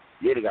them.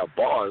 Yeah, they got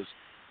bars,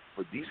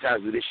 but these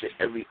guys do this shit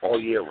all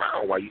year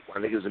round while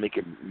niggas are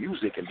making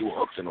music and do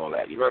hooks and all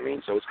that. You know what I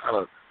mean? So it's kind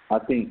of... I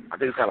think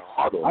it's kind of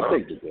hard, though. I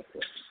think it's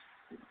different.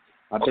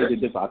 I think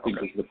it's different. I think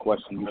this is the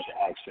question you should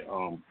ask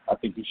your I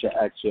think you should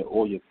ask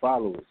all your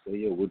followers. Say,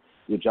 yeah, would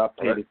y'all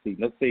pay to see?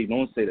 Let's say,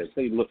 don't say that.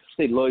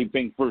 Say Lloyd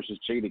Banks versus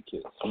Jada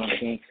Kiss. You know what I'm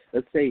saying?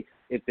 Let's say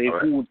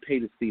who would pay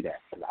to see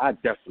that? I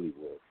definitely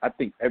would. I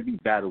think every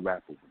battle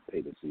rapper would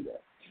pay to see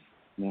that.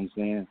 You know what I'm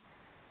saying?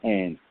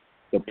 And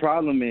the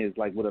problem is,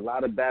 like with a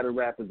lot of battle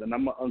rappers, and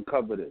I'm gonna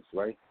uncover this,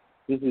 right?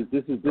 This is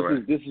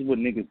what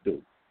niggas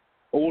do.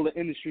 All the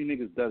industry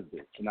niggas does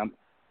this, and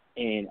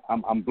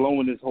I'm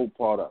blowing this whole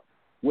part up.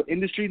 What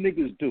industry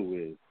niggas do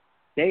is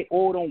they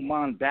all don't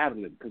mind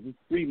battling because it's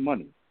free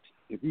money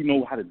if you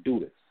know how to do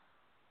this.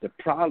 The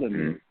problem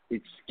is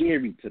it's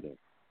scary to them.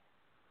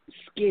 It's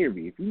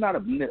scary. If you're not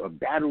a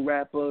battle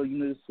rapper, you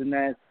know this and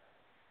that,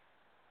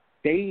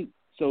 they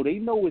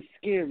know it's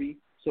scary,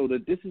 so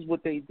that this is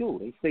what they do.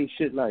 They say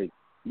shit like,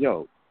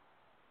 yo,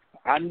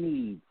 I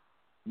need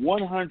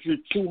 100,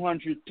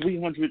 200,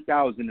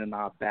 300,000 in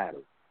our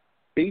battle.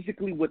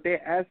 Basically what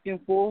they're asking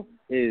for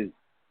is,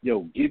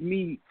 yo, give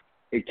me,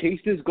 in case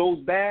this goes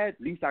bad,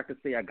 at least I can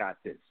say I got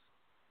this.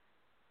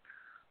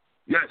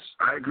 Yes,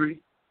 I agree.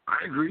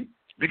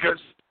 Because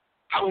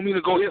I don't mean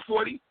to go here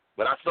 40,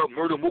 but I felt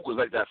Murder Mook was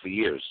like that for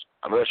years.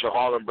 I know that's your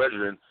Harlem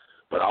brethren,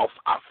 but I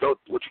felt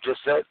what you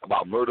just said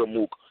about Murder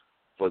Mook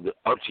for the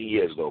umpteen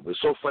years, though. But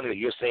it's so funny that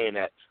you're saying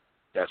that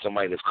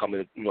somebody that's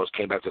coming,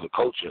 came back to the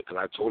culture, because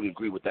I totally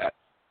agree with that,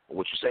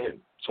 what you're saying.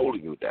 Totally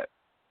agree with that.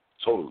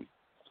 Totally.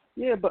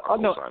 Yeah, but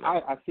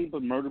I see,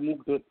 but Murder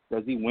Mook,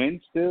 does he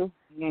win still?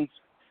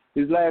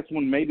 His last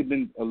one may have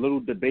been a little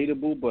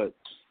debatable, but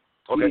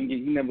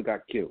he never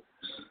got killed.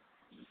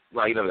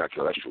 No, he never got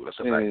killed. That's true. That's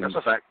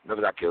a fact.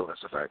 Never got killed.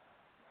 That's a fact.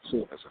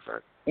 Sure. That's a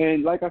fact.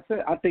 And like I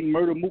said, I think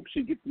Murder Mook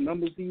should get the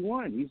numbers he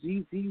won.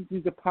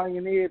 He's a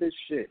pioneer of this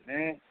shit,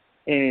 man.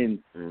 And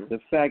the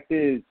fact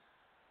is,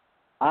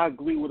 I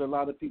agree with a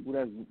lot of people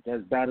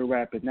that's battle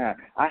rapping now.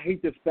 I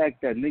hate the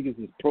fact that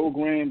niggas is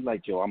programmed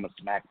like, yo, I'm a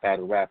smack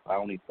battle rapper. I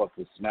only fuck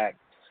with smack.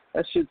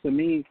 That shit to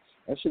me,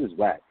 that shit is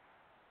whack.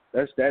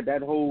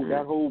 That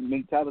whole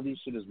mentality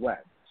shit is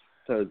whack.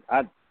 Because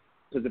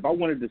if I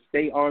wanted to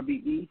stay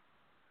RBE,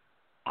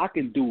 I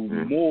can do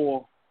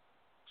more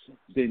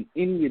than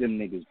any of them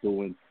niggas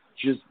doing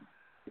just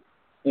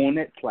on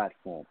that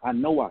platform. I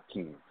know I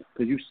can,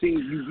 because you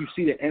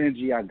see the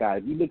energy I got.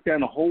 If you look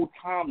down the whole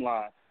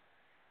timeline,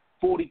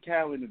 40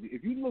 Cal interview.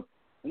 If you look,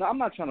 and I'm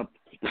not trying to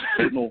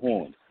put no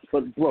horns,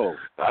 but bro,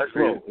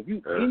 if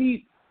you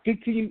any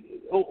 15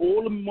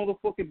 all the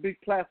motherfucking big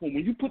platform,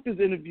 when you put this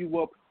interview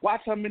up,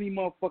 watch how many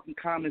motherfucking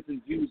comments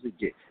and views it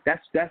get.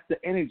 That's the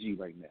energy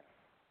right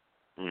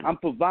now. I'm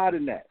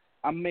providing that.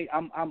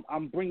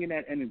 I'm bringing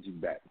that energy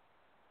back.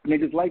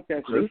 Niggas like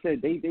that. So they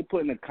said they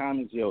put in the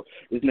comments, yo,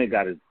 this nigga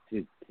got his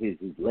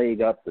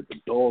leg up, the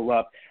door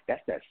up.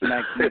 That's that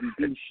Smack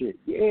DVD shit.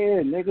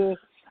 Yeah, nigga.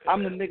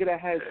 I'm the nigga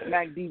that has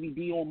Smack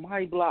DVD on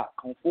my block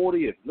on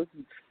 40th.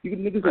 Listen, you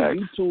niggas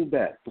on YouTube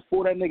that.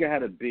 Before that nigga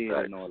had a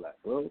beard and all that,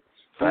 bro.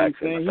 Fact.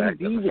 He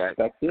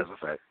respected.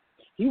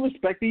 He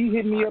respected. He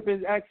hit me up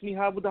and asked me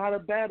how the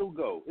battle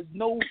go. It's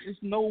no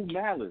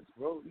malice,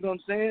 bro. You know what I'm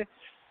saying?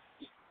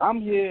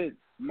 I'm here.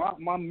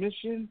 My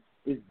mission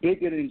is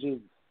bigger than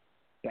just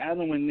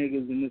battling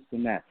niggas and this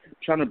and that.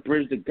 Trying to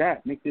bridge the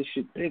gap, make this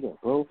shit bigger,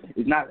 bro.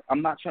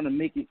 I'm not trying to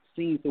make it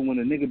seem so when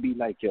a nigga be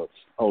like, yo,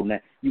 oh, now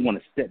you want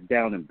to step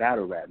down and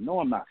battle rap. No,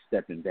 I'm not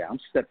stepping down. I'm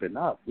stepping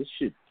up. This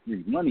shit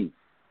free money.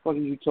 What are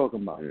you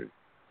talking about?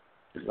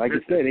 Like I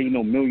said, ain't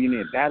no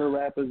millionaire battle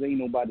rappers. Ain't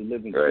nobody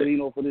living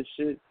clean off of this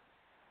shit.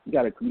 We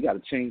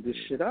gotta change this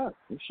shit up.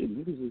 This shit,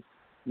 niggas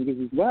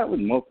is wild with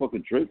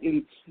motherfucking Drake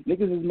and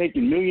niggas is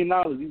making $1 million.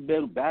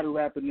 These battle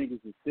rapper niggas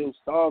is still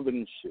starving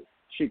and shit.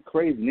 Shit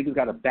crazy. Niggas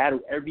got to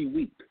battle every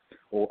week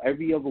or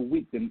every other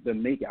week to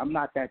make it. I'm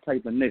not that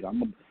type of nigga.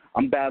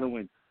 I'm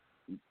battling.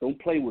 Don't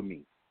play with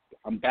me.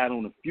 I'm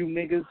battling a few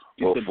niggas.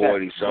 Over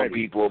 40. Some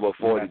people over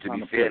 40. To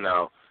be fair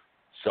now,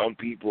 some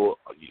people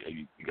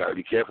you got to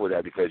be careful of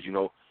that because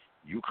you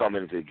come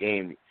into the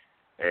game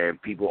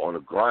and people on the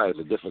grind,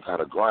 a different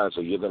kind of grind,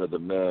 so you're gonna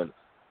demand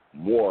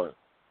more,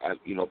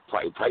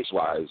 price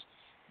wise,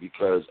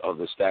 because of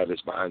the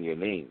status behind your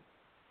name.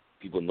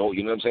 People know,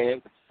 you know what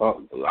I'm saying? A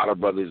lot of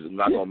brothers are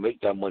not going to make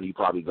that money you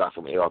probably got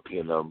from ARP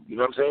and them. You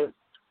know what I'm saying?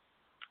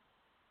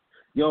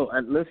 Yo,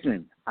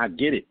 listen, I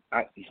get it.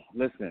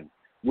 Listen,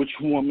 what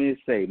you want me to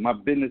say? My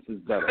business is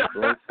better,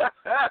 bro.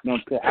 You know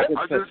what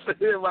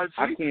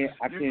I'm saying?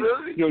 I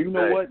can't. Yo, you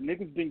know what?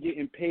 Niggas been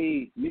getting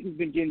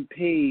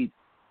paid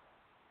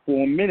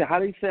for a minute. How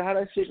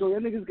that shit go? Y'all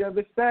niggas got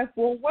been fat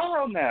for a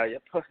while now.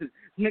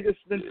 Niggas,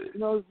 you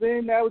know what I'm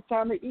saying? Now it's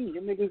time to eat.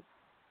 Y'all niggas.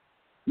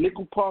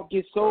 Nickel Park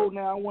gets sold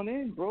now. I want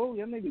in, bro.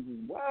 Y'all niggas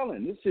is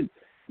wildin'. This shit,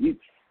 you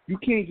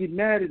can't get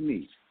mad at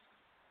me.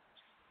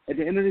 At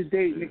the end of the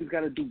day, niggas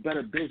got to do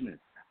better business.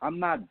 I'm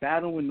not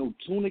battling no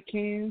tuna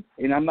cans,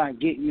 and I'm not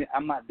doing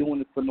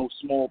it for no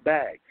small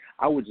bag.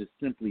 I would just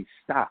simply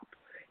stop.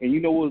 And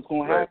you know what's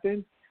gonna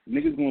happen?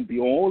 Niggas gonna be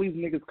on all these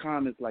niggas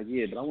comments like,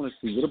 yeah, but I want to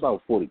see what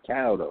about 40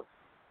 Cal though.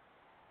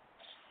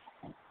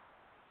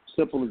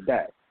 Simple as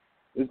that.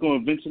 It's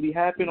gonna eventually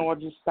happen, or I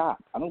just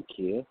stop. I don't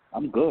care.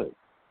 I'm good.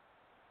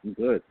 I've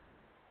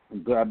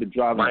been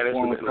driving a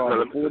foreign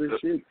car before this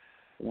shit,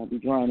 and I'll be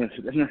driving.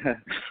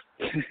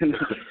 And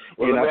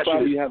I'll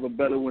probably have a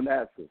better one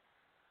after.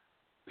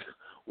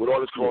 With all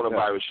this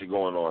coronavirus shit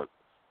going on,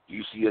 do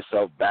you see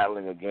yourself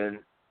battling again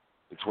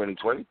in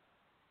 2020?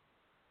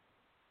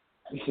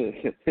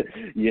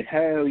 Yeah,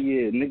 hell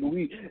yeah,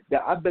 nigga.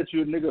 I bet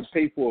you a nigga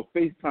pay for a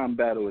FaceTime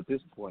battle at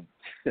this point.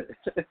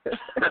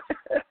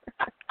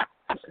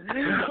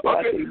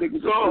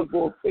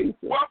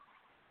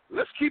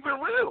 Let's keep it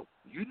real.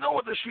 You know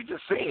what the streets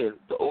are saying.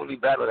 The only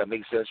battle that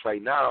makes sense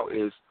right now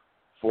is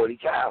 40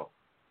 Cal.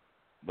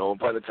 No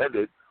pun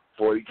intended.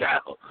 40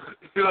 Cal.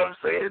 You know what I'm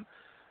saying?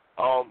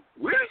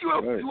 Where did you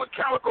and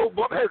Calico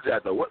bump heads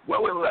at though? What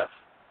went left?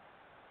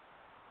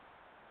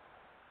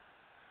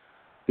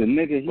 The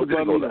nigga, he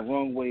rubbed me the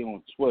wrong way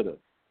on Twitter.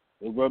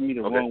 They rubbed me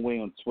the wrong way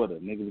on Twitter.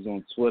 Nigga was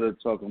on Twitter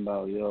talking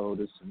about, yo,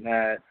 this and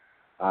that.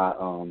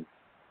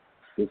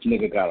 This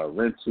nigga got a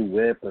rental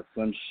whip or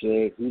some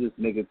shit. Who this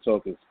nigga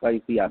talking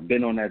spicy? I've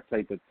been on that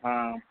type of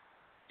time.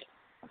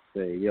 I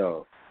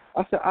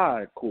said, all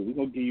right, cool. We're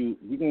gonna give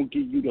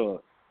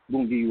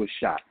you a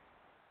shot.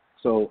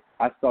 So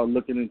I started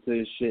looking into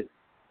his shit,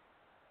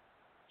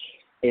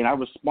 and I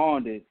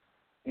responded.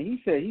 And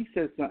he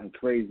said something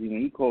crazy when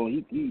he called.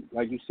 He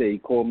like you said, he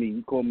called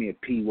me a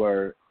P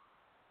word.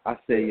 I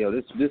said, yo,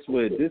 this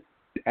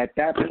at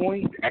that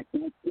point.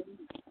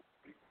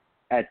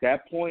 At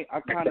that point, I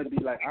kind of be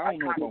like, I don't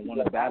know if I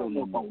want to battle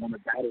no more.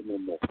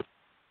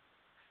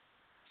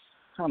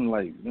 Kind of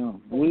like,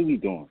 what are we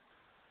doing?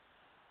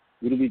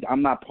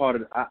 I'm not part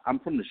of. I'm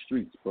from the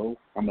streets, bro.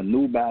 I'm a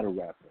new battle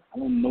rapper. I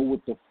don't know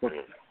what the fuck.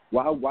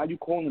 Why you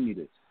calling me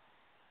this?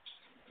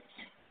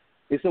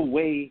 It's a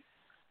way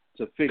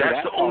to figure that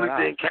out. That's the only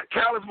thing.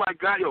 Cal is my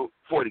guy, yo.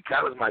 40.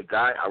 Cal is my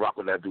guy. I rock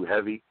with that dude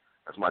heavy.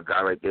 That's my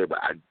guy right there. But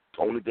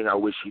the only thing I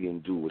wish he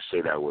didn't do was say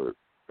that word.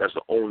 That's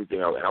the only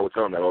thing I would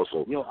tell him that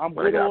also. Yo, I'm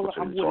with all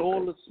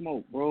the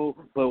smoke, bro.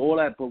 But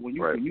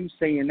when you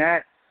saying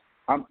that,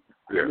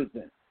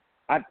 listen.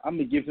 I'm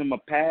gonna give him a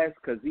pass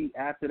because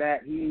after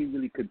that he didn't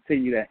really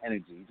continue that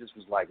energy. He just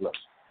was like, look,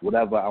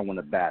 whatever, I want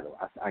to battle.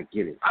 I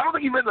get it. I don't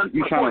think he meant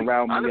you trying to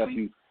rile me up.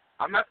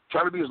 I'm not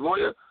trying to be his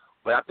lawyer,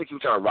 but I think he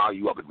was trying to rile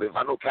you up. If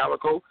I know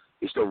Calico,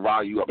 it's to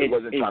rile you up. He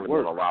wasn't trying to be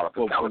a rile up.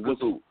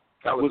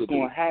 What's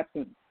going to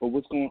happen? But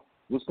what's going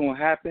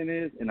to happen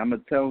is, and I'm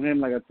gonna tell him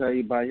like I tell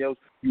everybody else,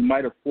 you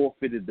might have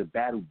forfeited the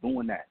battle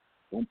doing that.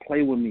 Don't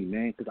play with me,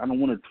 man, because I don't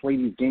want to play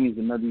these games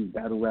with none of these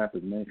battle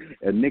rappers, man.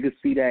 If niggas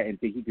see that and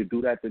think he could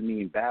do that to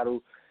me in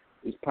battle,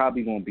 it's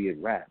probably gonna be a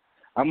rap.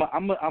 I'm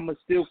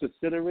still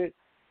consider it,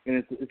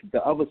 and it's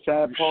the other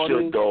sad part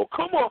is. Though.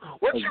 Come on,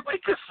 what you may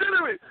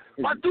consider it?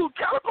 My dude,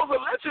 Calico's a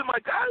legend, my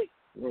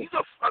guy. He's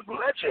a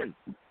legend.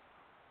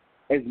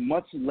 As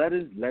much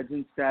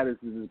legend status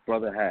as his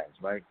brother has,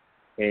 right?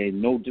 And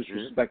no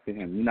disrespect to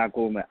him. You're not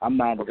going. I'm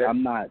not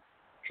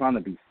trying to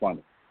be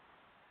funny.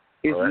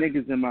 It's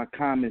niggas in my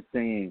comments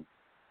saying,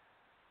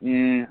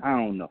 I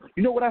don't know.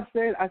 You know what I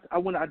said?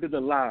 I did a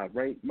live,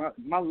 right?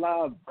 My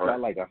live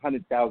got like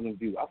 100,000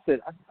 views.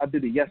 I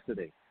did it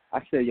yesterday. I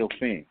said, yo,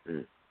 fam,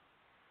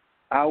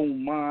 I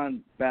don't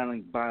mind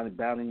battling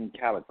in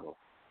Calico.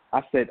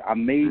 I said I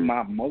made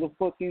my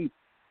motherfucking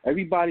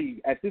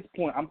everybody at this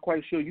point. I'm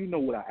quite sure you know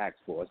what I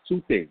asked for. It's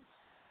two things,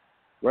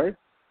 right?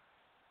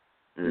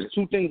 There's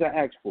two things I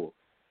asked for: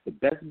 the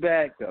best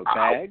bag,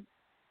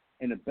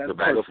 and the best. The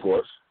bag, of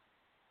course.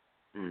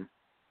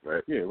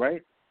 Right. Yeah,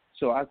 right.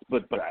 So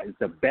but it's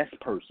the best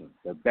person.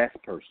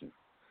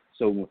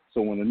 So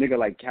when a nigga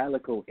like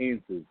Calico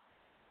answers,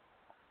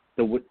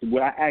 so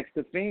what I asked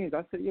the fans,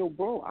 I said, yo,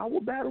 bro, I will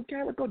battle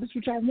Calico. This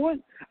what y'all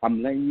want?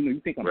 I'm letting you know.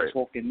 You think I'm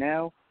talking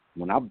now?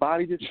 When I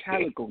body this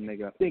Calico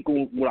nigga, think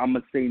on what I'm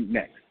gonna say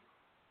next.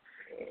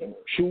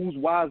 Choose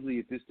wisely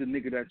if it's the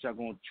nigga that y'all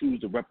gonna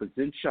choose to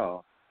represent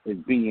y'all as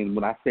being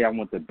when I say I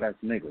want the best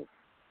nigga.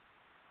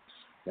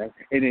 And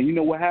then you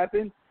know what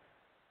happened?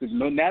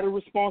 Now the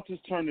response is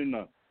turning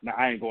up. Now,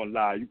 I ain't gonna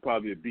lie, you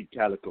probably a big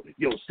Calico.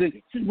 Yo,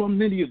 send one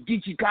million of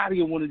Geechee Gotti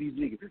or one of these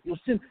niggas. Yo,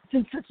 send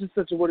such and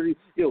such or one of these.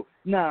 Yo,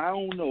 I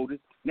don't know.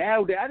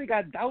 Now I done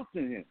got doubts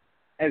in him.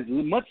 As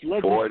much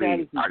legend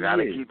status as I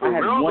gotta keep it I had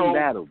real, one though.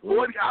 battle, bro.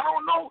 40, I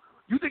don't know.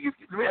 Let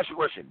me ask you a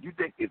question. You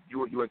think if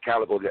you and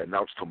Calico get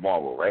announced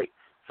tomorrow, right?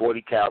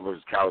 40 Cal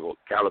versus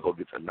Calico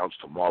gets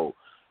announced tomorrow.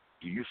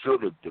 Do you feel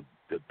the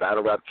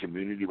battle rap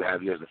community will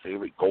have you as a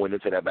favorite going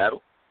into that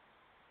battle?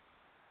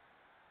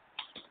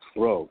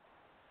 Bro,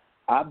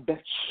 I bet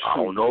you. I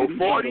don't know,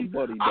 40. I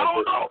don't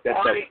know,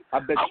 40. I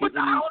bet you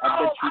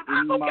any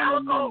amount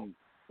of money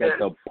that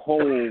the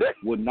poll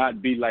would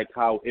not be like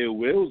how Ill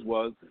Will's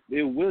was.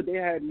 Ill Will, they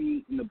had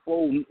me in the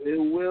poll.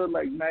 Ill Will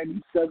like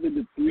 97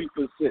 to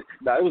 3%.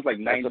 Now it was like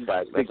 96.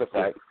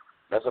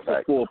 That's a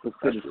fact. 4%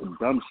 is some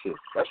dumb shit.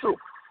 That's true.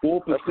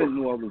 4%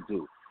 knew I would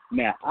do.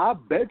 Now I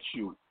bet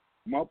you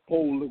my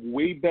poll look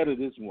way better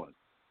this one.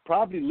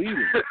 Probably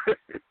leading.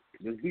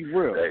 Let's be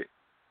real. Hey.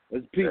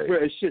 Let's be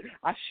real.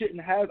 My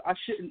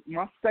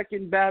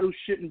second battle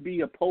shouldn't be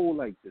a poll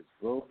like this,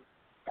 bro.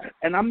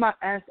 And I'm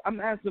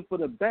asking for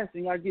the best,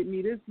 and y'all get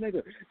me this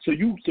nigga. So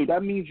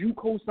that means you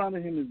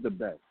co-signing him as the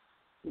best.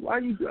 Why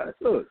you guys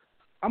look?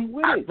 I'm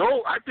with it.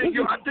 No, I think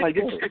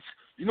it's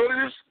you know what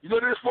it is? You know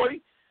what it is,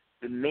 40?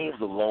 The names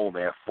alone,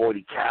 man.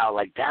 40 Cal,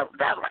 like that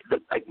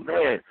like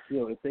man.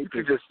 Yo, if they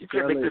you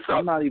can't make this up.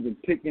 I'm not even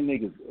picking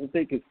niggas. If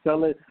they could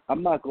sell it,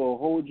 I'm not gonna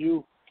hold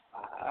you.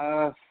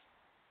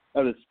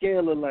 On a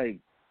scale of like,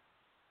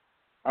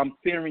 I'm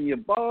fearing your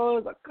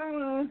bars. I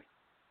kind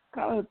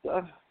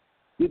of.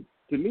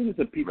 To me, it's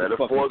a piece of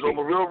fucking Metaphors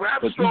over real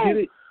rap store.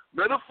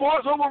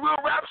 Metaphors over real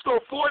rap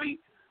store. 40.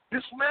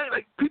 This man,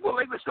 like people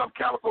like the stuff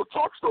Calico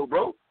talks though,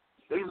 bro.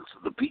 The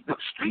street.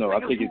 No,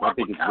 I think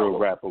it's real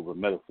rap over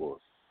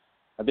metaphors.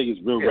 I think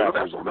it's real rap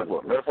over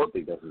metaphors. I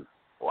think that's it.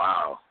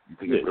 Wow, you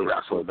think it's real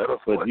rap over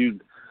metaphors? But you.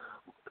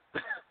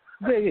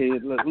 Yeah.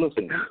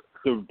 Listen.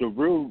 The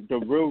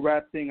real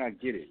rap thing, I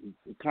get it.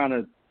 It kind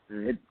of,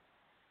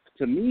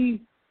 to me,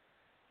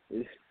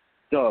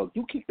 dog.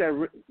 You kick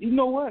that. You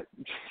know what?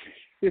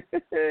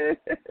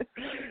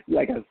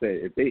 Like I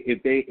said,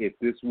 if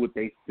this is what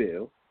they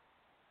feel,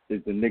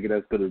 is the nigga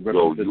that's gonna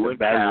represent the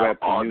battle rap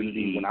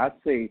community. When I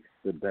say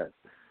the best,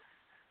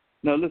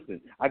 no,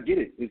 listen, I get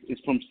it.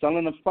 It's from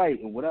selling a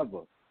fight and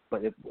whatever.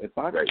 But if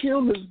I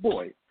kill this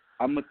boy,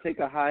 I'm gonna take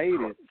a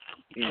hiatus.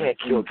 You can't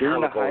kill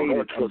Calico.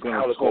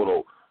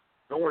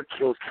 No one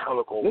kills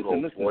Calico.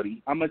 Listen,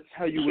 40. I'm gonna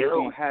tell you what's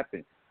gonna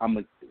happen.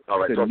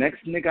 The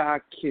next nigga I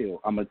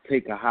kill, I'm gonna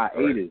take a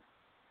hiatus,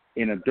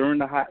 and during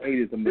the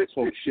hiatus, I'm gonna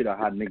talk shit on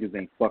how niggas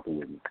ain't fucking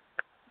with me.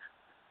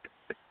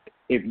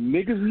 If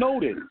niggas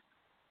know this,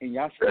 and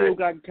y'all still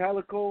got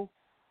Calico,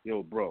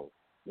 yo, bro,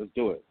 let's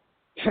do it.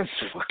 Let's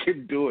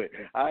fucking do it.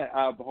 I'm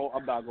not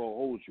gonna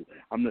hold you.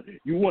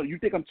 You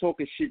think I'm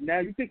talking shit now?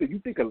 You think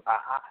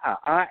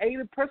I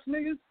ain't impressed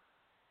niggas?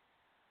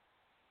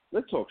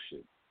 Let's talk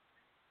shit.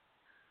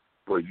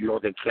 But you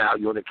don't think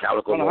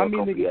Calico? How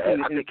many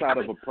niggas inside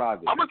of a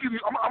private? I'm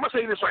gonna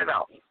say this right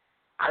now.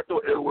 I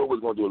thought Ill Will was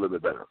gonna do a little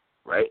bit better,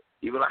 right?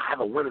 Even though I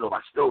haven't won it, I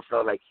still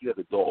felt like he had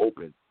the door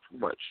open too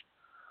much.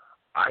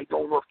 I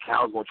don't know if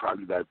Cal's going to try to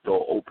leave that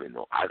door open,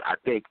 though. I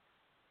think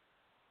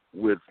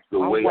with the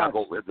way I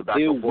go with the back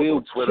and forth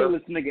on Twitter. Kill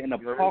this nigga in the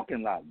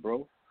parking lot,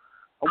 bro.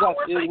 I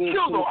watched Ill Will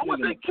kill this nigga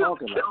in the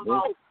parking lot,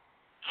 bro.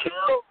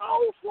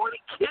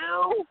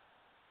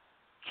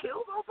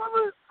 Kill, no,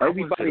 brother.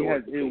 Everybody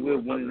has Ill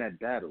Will winning that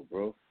battle,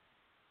 bro.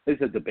 Is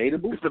it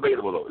debatable? It's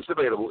debatable, though. It's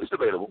debatable.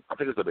 I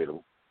think it's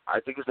debatable.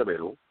 It's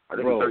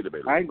very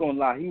debatable. I ain't gonna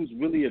lie. He was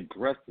really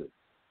aggressive.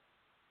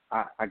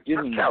 I give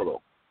him Cal, that.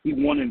 He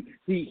wanted.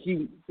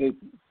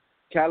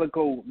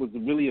 Calico was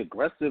really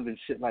aggressive and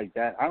shit like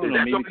that. I don't know.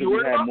 Maybe because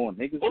he had more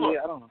niggas. I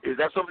don't know. Is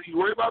that something you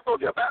worry about, though?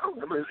 Your battle?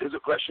 I mean, is a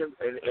question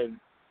and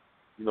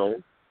you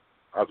know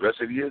how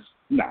aggressive he is?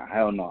 Nah,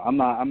 hell no. I'm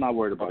not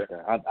worried about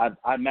that.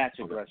 I match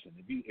aggression.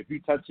 If you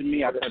touching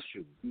me, I touch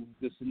you. If you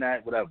this and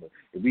that, whatever.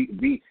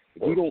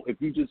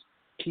 If you just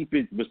keep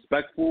it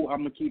respectful, I'm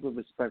gonna keep it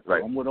respectful.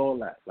 Right. I'm with all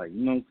that. Like,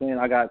 you know what I'm saying?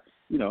 I got,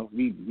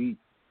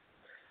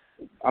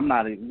 I'm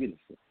not even.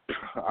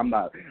 I'm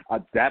not.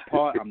 That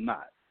part, I'm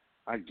not.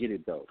 I get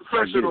it though.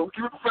 Professional.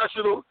 Keep it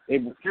professional.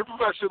 Keep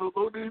professional.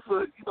 No need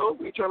for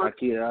we trying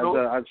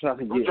to. I try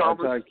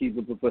to keep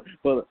it,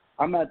 but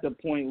I'm at the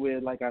point where,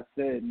 like I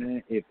said,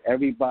 man, if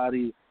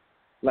everybody,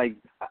 like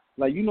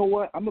you know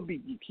what, I'm gonna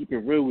keep it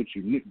real with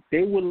you.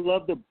 They would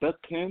love to book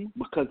him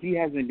because he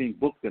hasn't been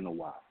booked in a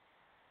while,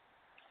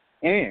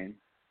 and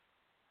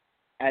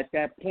at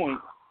that point,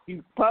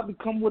 he probably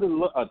come with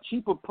a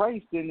cheaper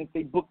price than if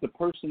they book the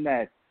person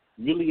that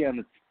really on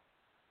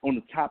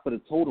the top of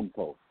the totem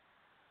pole.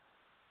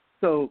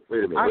 So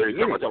wait a minute. Are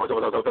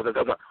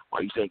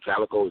you saying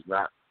Calico is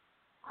not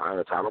high on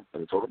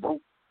the totem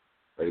pole?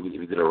 Like if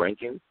you did a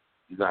ranking,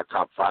 he's not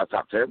top 5,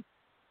 top 10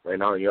 right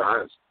now in your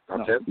eyes.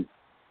 Top 10.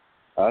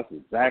 That's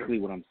exactly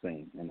what I'm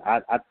saying, and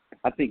I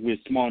think we're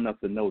small enough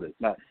to know this.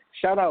 Now,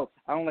 shout out.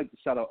 I don't like to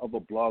shout out other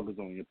bloggers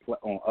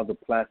on other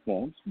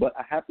platforms, but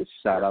I have to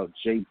shout out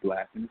Jay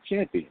Black and the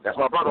Champion. That's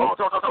my brother.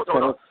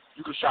 Hold.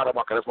 You can shout out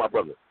that's my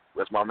brother.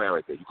 That's my man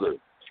right there. You could.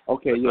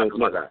 Okay,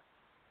 look.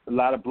 A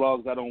lot of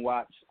blogs I don't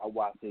watch. I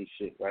watch their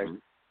shit, right?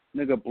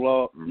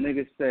 Mm-hmm.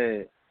 Nigga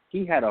said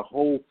he had a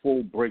whole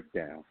full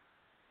breakdown,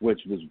 which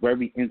was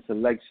very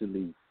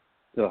intellectually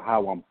to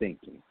how I'm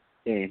thinking.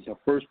 And the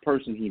first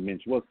person he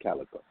mentioned was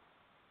Calico.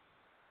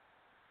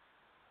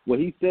 What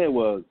he said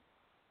was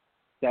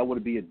that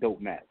would be a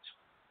dope match.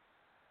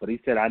 But he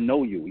said, I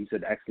know you. He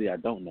said, actually, I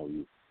don't know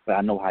you, but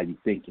I know how you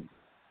thinking.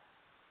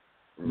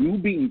 Mm-hmm. You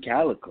beating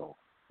Calico,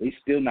 they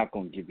still not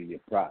going to give you your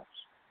props.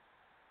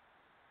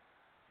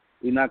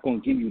 They're not going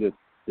to give you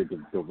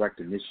the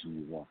recognition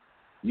you want.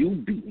 You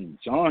beating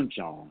John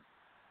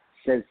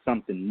says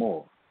something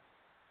more,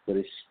 but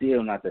it's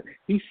still not that.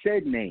 He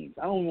said names.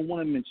 I don't even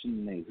want to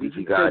mention the names. He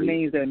said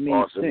names that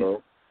mean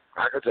sense.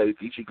 I can tell you,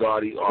 Geechee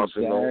Gotti,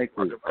 Arsenal,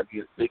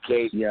 Big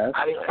K. Yes.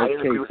 I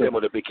didn't agree with him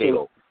with the Big K,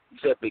 though. He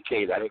said Big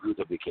K. I didn't agree with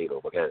the Big K,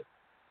 though. But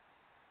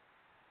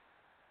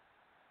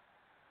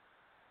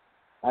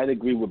I didn't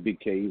agree with Big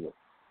K either.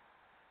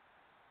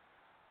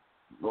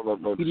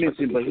 No. He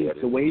mentioned, but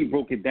the way he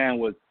broke it down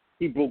was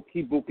he broke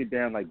it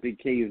down like Big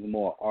K is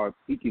more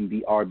he can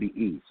be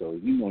RBE. So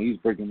he's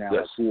breaking down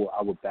like who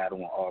I would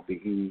battle on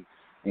RBE,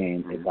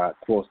 and if I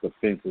cross the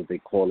fence, as they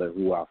call it,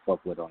 who I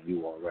fuck with on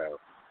URL,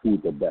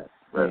 who's the best.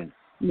 Right.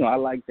 And I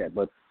like that.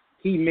 But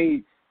he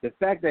made the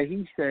fact that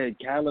he said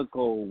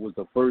Calico was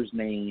the first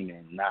name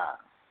and nah.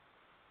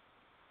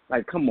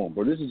 Like, come on,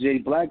 bro. This is Jay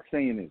Black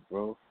saying it,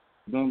 bro.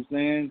 You know what I'm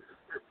saying?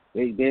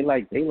 They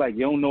like you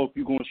don't know if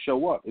you're gonna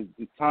show up.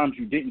 It's times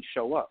you didn't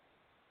show up.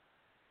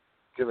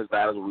 Give us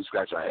battles where we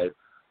scratch our head.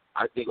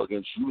 I think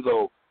against you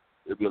though,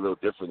 it'll be a little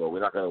different though. We're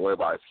not gonna worry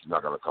about if he's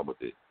not gonna come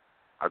with it.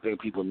 I think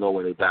people know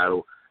when they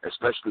battle,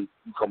 especially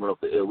you coming up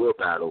the Ill Will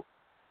battle.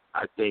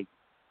 I think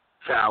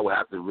Cal will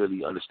have to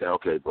really understand.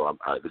 Okay, bro,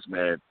 this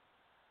man,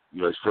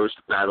 his first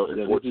battle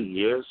in 14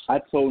 years. I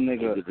told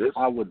nigga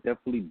I would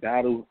definitely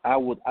battle. I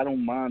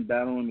don't mind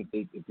battling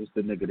if it's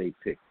the nigga they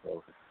pick,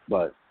 bro.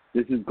 But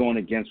this is going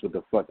against what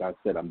the fuck I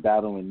said. I'm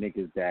battling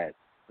niggas that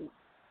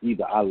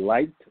either I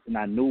liked and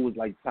I knew was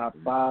like top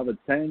 5 or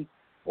 10,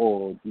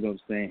 or, you know what I'm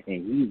saying,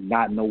 and he's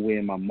not nowhere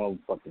in my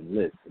motherfucking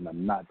list, and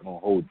I'm not going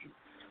to hold you.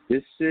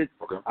 This shit,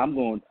 okay. I'm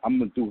going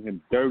to do him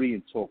dirty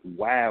and talk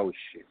wild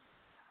shit.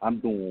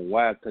 I'm doing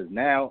wild because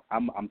now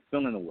I'm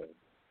feeling away.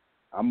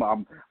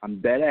 I'm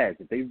dead ass.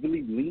 If they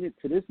really lean it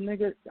to this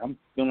nigga, I'm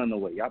feeling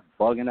away. Y'all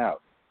bugging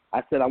out.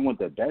 I said I want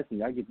the best, and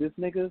y'all get this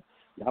nigga,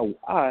 y'all,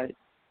 all right.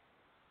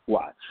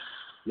 Watch.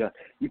 Yeah,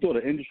 you thought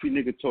the industry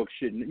nigga talk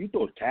shit. You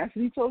thought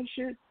Cassidy talk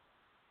shit?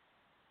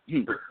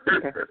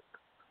 Okay.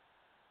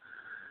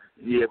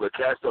 Yeah, but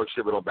Cass talk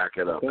shit, but don't back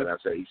it up. And I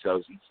say he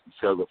sells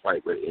the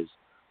fight, but his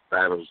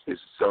battles is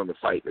selling the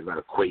fight does not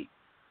equate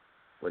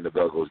when the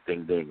bell goes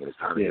ding ding and it's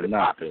time to get it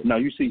popping. No,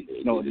 you see,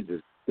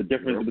 the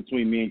difference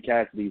between me and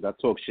Cassidy is I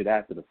talk shit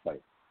after the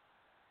fight.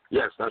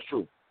 Yes, that's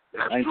true.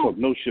 I ain't talk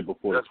no shit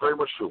before. That's very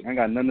much true. I ain't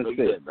got nothing to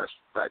say. That's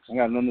facts. I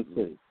got nothing to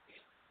say.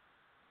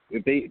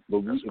 If the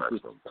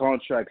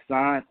contract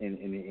signed and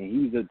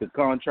he's at the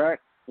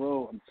contract,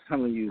 bro, I'm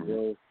telling you,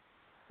 bro.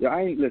 Yeah,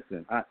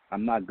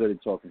 I'm not good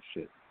at talking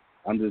shit.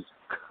 I'm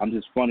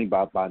just funny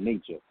by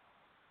nature.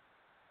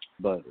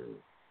 But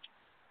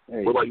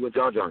hey, what about you and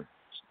John John?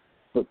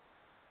 But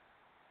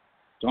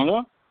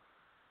John?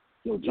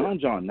 Yo,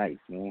 John nice,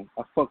 man.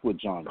 I fuck with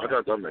John.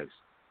 John nice.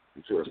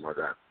 You too, that's my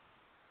guy.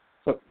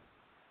 So,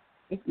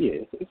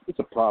 it's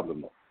a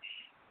problem though.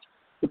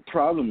 The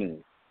problem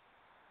is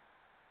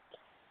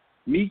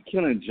me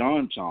killing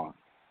John. I'm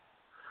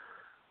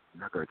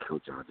not gonna kill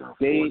John.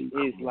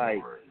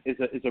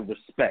 It's a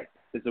respect.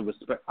 It's a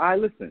respect.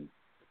 Listen.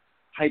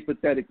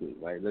 Hypothetically,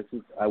 right? Let's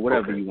just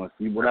whatever you want.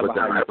 Whatever.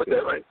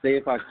 Right. Say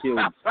if I kill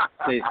John.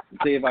 Right.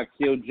 Say if I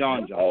kill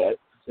John. All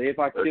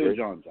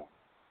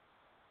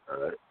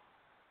right.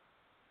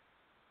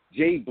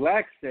 Jay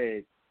Black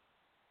said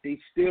they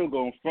still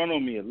gonna front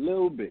on me a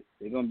little bit.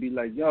 They're gonna be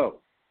like,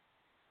 "Yo,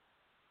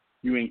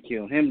 you ain't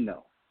kill him,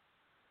 no."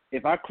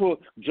 If I cross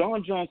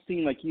John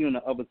seemed like he on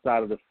the other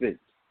side of the fence,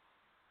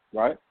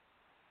 right?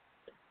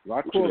 If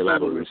I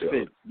cross over the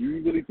fence,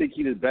 you really think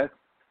he the best?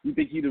 You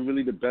think he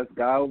really the best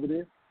guy over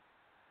there?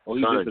 Or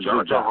he's just a John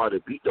good guy? hard to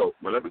beat though.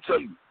 But let me tell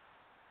you,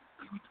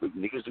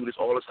 niggas do this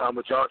all the time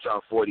with John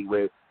 40,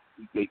 where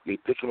they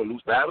pick him to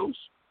lose battles,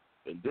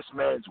 and this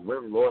man's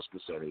win-loss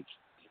percentage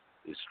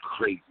is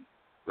crazy.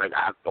 Like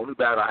the only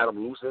battle I had him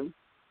losing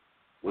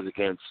was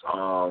against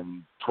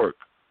Twerk.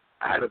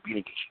 I had him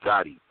beating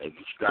Gishigati, and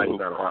Gishigati's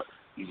not a hard,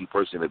 easy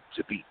person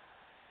to beat.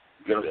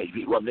 You know, he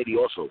beat Nitty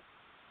also.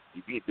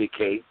 He beat Big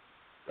K.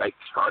 Like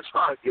John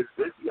gets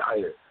busy out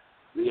here.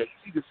 Yeah, you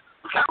see this.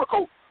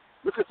 Calico,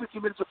 look at 50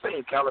 Minutes of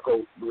Fame.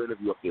 Calico, new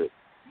interview up there.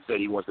 He said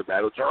he wants to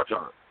battle John.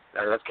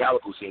 That's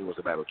Calico saying he wants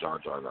to battle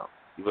John now.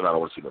 Even though I don't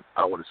want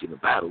to see him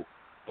battle,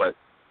 but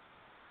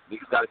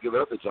niggas got to give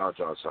it up to John,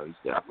 son.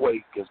 That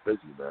boy gets busy,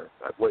 man.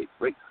 That boy,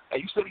 great.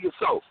 And you said it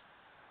yourself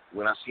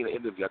when I seen the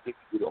interview. I think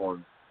you did it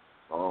on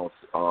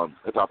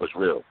Hip Hop Is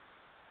Real.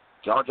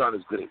 John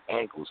is good at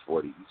angles,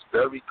 40. He's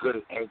very good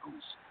at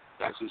angles.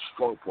 That's his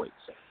strong points.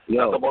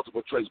 Not the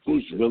multiple choice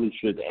bullshit. He's really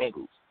the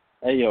angles.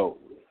 Hey, yo,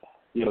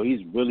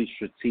 he's really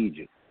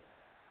strategic.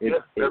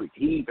 If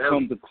he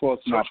comes across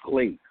my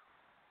plate,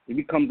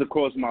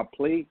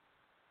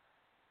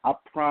 I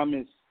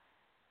promise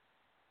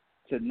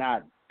to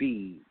not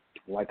be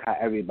like how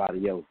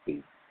everybody else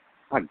be.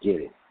 I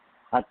get it.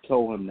 I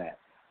told him that.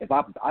 You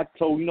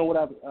know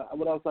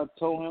what else I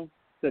told him?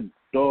 I said,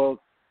 dog,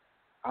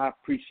 I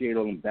appreciate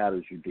all them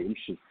battles you did. You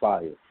should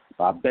fire.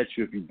 But I bet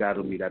you if you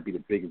battle me, that'd be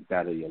the biggest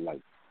battle of your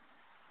life.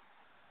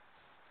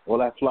 All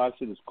that fly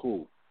shit is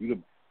cool.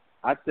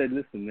 I said,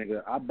 listen,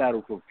 nigga, I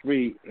battle for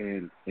free,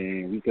 and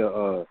we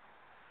could.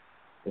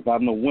 If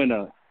I'm the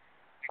winner,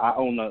 I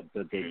own the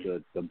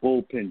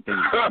bullpen thing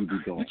that you be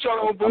doing. You trying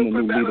to own I'm the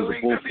new bullpen leader of the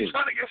bullpen. You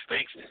trying to get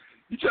stakes?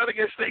 You trying to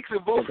get stakes in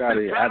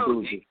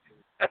bullpen?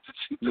 That's what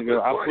you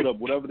nigga, I put up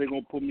whatever they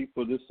gonna put me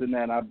for this and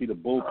that, and I'll be the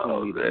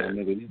bullpen leader,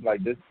 nigga. He's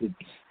like this.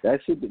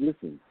 That shit.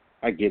 Listen,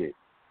 I get it.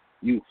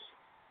 You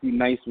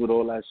nice with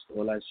all that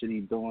shit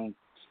he's doing,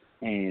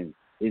 and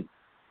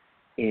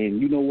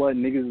you know what?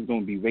 Niggas is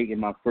gonna be rating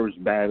my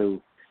first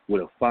battle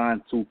with a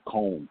fine-tooth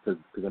comb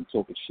because I'm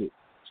talking shit.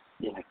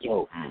 They're like,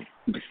 yo,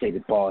 you can say the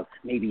bars,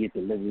 maybe your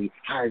delivery.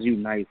 How's you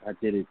nice? I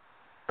did it.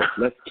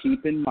 Let's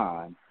keep in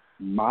mind,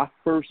 my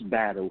first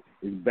battle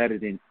is better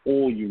than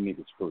all you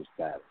niggas' first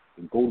battle.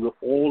 And go to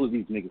all of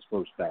these niggas'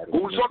 first battles.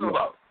 Who we talking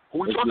about?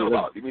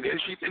 You mean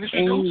industry any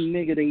dudes?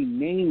 Nigga they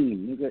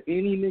name, nigga.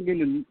 Any nigga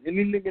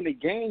in the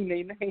game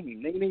they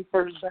name. They name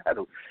first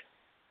battle.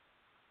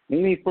 They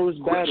name first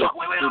battle.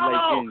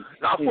 No.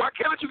 I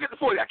can't let you get the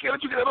 40. I can't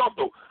let you get it off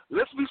though.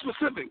 Let's be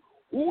specific.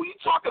 Who are you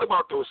talking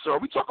about though, sir? Are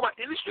we talking about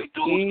industry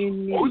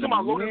dudes? Or are we talking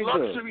about Loaded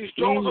Lux, Serious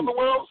Jones of the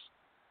world?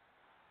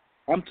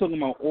 I'm talking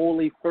about all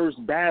they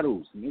first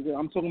battles, nigga.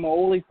 I'm talking about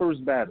all they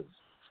first battles.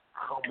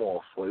 Come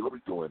on, 40. What are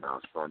we doing now,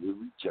 son? You're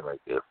reaching right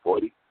there,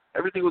 40.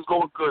 Everything was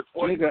going good.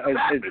 40. Nigga, as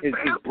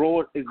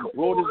broad as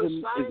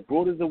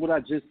what I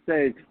just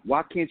said.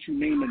 Why can't you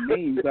name a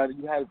name?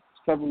 You have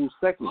several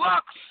seconds.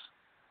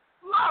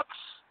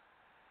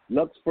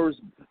 Lux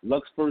first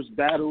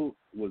battle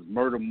was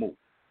Murder Mook.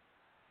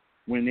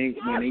 When they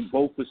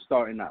both was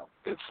starting out.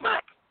 It's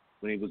smack.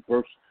 When they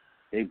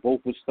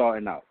both was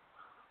starting out.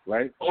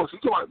 Right? Oh, so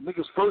you're talking about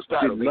niggas' first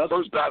battle. Did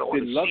Lux battle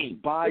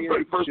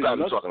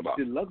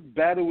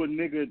a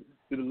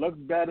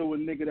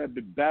nigga that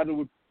been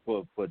battling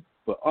for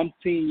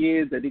umpteen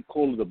years that they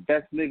call the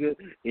best nigga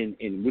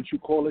in what you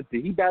call it?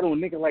 Did he battle a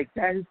nigga like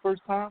that his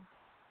first time?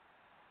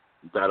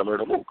 He battled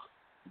Murder Mook.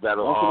 He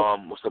battled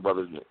what's the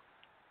brother's name?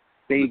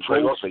 They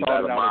both started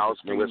out Miles,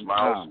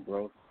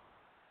 bro.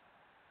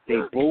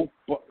 They both.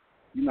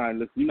 You're not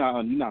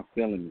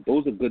feeling me.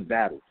 Those are good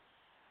battles.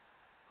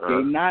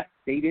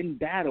 They didn't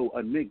battle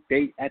a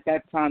nigga. At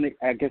that time,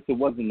 I guess it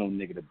wasn't no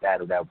nigga to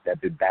battle that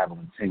been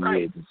battling 10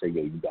 years and say,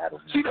 yo, you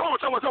battled me. See,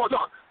 hold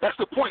on. That's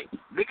the point.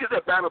 Niggas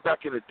that battled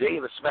back in the day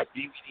in the Smack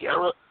DVD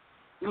era,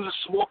 it was a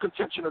small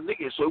contention of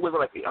niggas, so it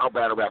wasn't like how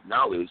battle rap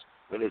now is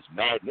when it's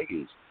mad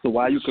niggas. So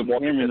why are you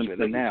comparing them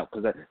to now?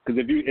 Because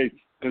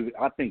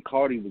I think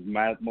Cardi was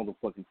mad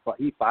motherfucking.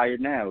 He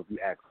fired now. If you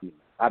ask me,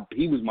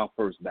 he was my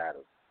first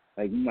battle.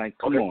 Like,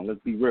 come on,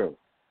 let's be real.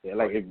 Yeah,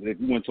 like if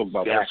you want to talk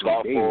about yeah, back in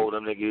the day, Scarfo,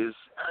 them niggas.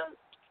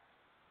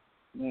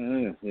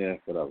 yeah,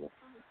 whatever.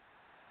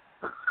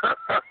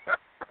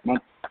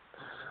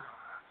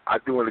 I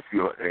do want to see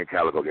you and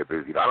Calico get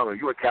busy. I don't know.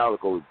 You and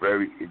Calico is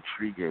very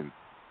intriguing.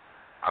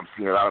 I'm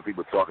seeing a lot of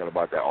people talking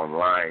about that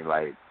online.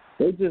 Like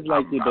they just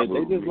like it. They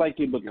just like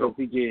it because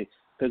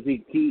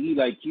he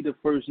the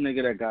first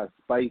nigga that got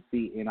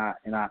spicy and I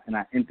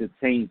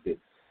entertained it,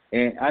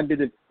 and I did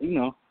it. You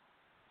know,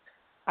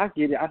 I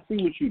get it. I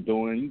see what you're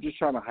doing. You just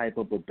trying to hype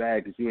up a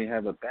bag because you ain't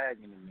have a bag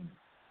in a minute.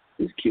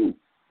 It's cute.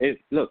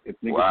 Look, if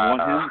niggas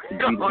want him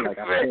to be like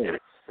I said,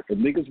 if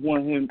niggas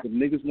want him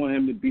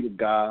to be the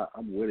guy,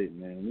 I'm with it,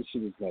 man. This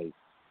shit is like,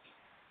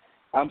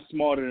 I'm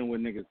smarter than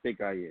what niggas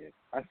think I am.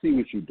 I see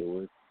what you're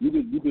doing. You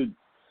could.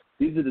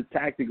 These are the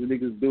tactics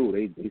niggas do.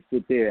 They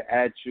sit there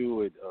at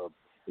you and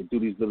they do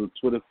these little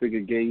Twitter figure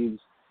games.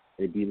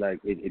 They be like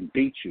and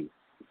beat you.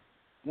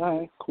 All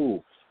right,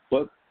 cool,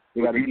 but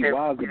they got to be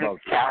wise about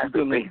that.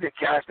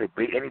 They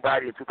bait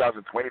anybody in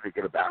 2020 to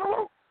get a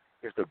battle?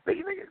 It's the bait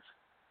niggas.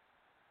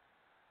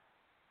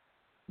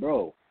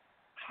 Bro,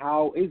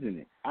 how isn't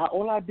it?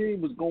 All I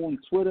did was go on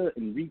Twitter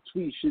and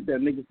retweet shit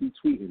that niggas be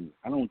tweeting.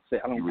 I don't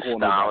You was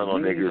styling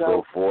on niggas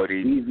though,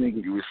 40. These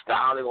niggas. You was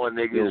styling on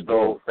niggas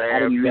though, fam. I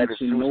didn't you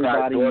mention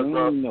nobody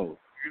name though.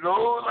 You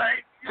know,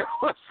 like, you know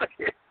what I'm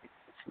saying?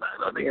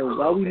 Yo,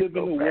 why we live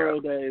in the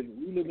world that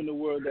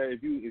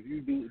if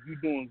you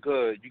doing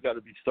good, you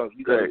gotta be stuck.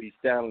 You gotta be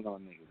styling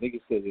on niggas.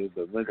 Niggas said it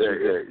was the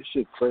This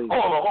shit crazy.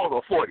 Hold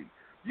on, 40.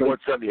 You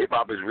want to tell me hip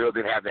hop is real?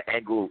 Didn't have the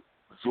angle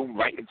zoom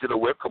right into the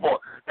whip? Come on,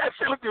 that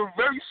shit looking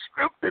very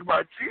scripted,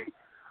 my G.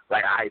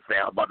 Like, all right,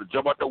 fam, I'm about to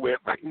jump out the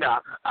whip right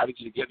now. I need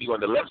you to get me on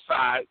the left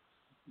side.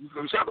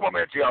 Shout out to my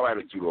man JR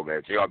Ryder too, though,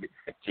 man. JR,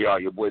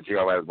 your boy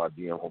JR Ryder is my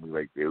DM homie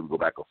right there. We go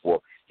back and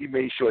forth. He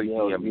made sure he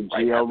DM me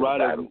right JR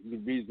Ryder is the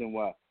reason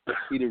why. I'm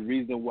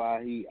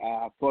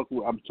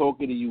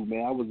talking to you,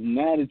 man. I was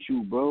mad at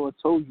you, bro. I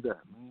told you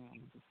that, man.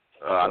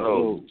 I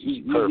know.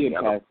 We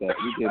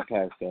get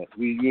past that.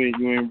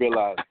 You ain't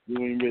realize.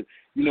 You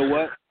know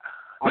what?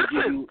 I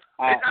didn't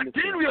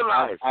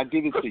realize. I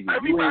give it to you.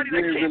 Everybody you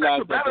ain't that came back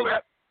to battle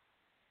rap.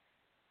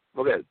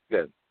 Okay,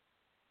 good.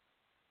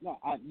 No,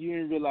 you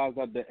didn't realize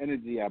that the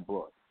energy I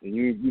brought, and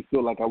you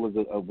feel like I was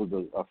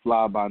a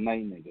fly by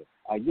night nigga.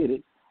 I get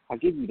it. I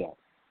give you that.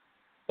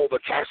 Oh,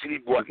 but Cassidy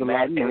brought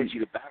mad energy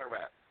to battle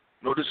rap.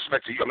 No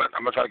disrespect to you. I'm not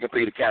trying to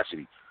compare you to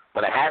Cassidy,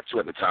 but I had to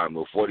at the time,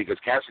 though, 40,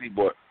 because Cassidy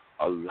brought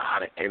a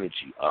lot of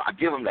energy. I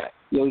give him that.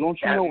 Yo, don't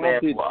you know I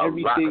did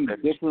everything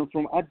different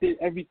from? I did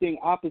everything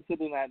opposite of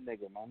that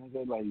nigga, man.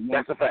 Nigga, like, you know,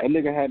 that's a fact. That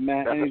nigga had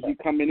mad energy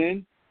coming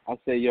in. I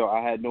say, yo,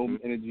 I had no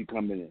energy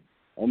coming in.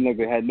 That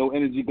nigga had no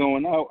energy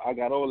going out. I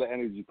got all the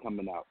energy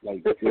coming out.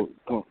 Like, yo,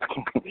 like,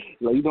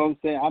 you know what I'm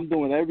saying? I'm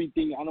doing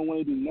everything. I don't want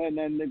to do nothing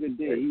that nigga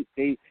did.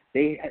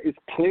 It's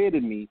clear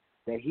to me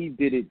that he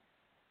did it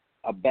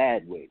a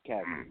bad way,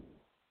 Cassidy.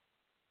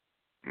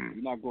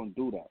 You're not going to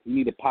do that. You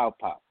need a pow.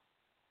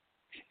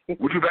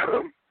 Would you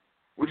battle him?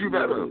 Would you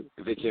battle him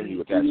if they came to you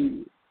with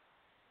Cassidy?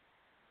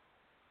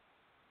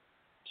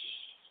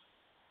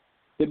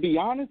 To be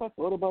honest, I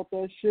thought about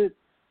that shit.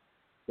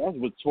 That's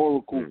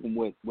rhetorical from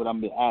what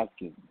I'm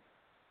asking.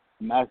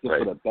 I'm asking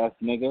for the best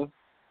nigga.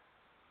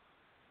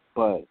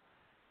 But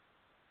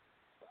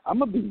I'm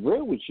going to be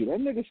real with you. That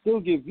nigga still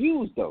get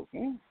views, though,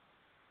 man.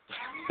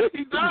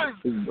 He does.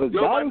 Yo,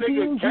 my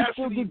nigga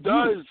Cassidy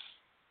does.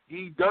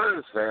 He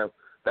does, fam.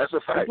 That's a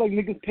fact. It's like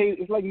niggas pay.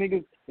 It's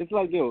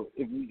like, yo,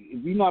 if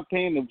you're not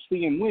paying to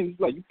see him win, it's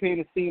like you paying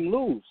to see him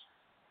lose.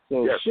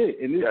 So shit,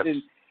 and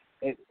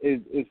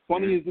as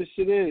funny as this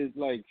shit is,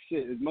 like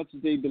shit. As much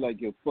as they be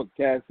like, yo, fuck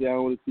Cassidy, I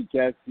don't want to see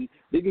Cassidy.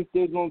 Niggas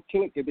still gonna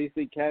kill it if they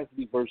say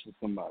Cassidy versus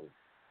somebody.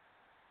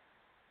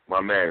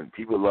 My man,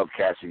 people love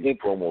Cassidy's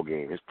promo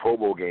game. His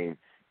promo game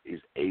is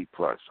A+.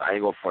 I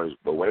ain't gonna front,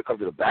 but when it comes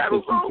to the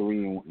battles, I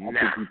think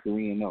he's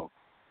 3-0.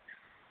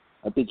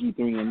 I think he's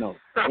 3-0,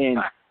 and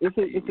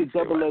it's a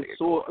double-edged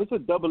sword. It's a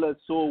double-edged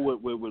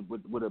sword with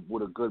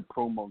a good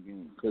promo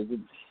game because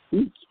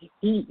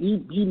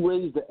he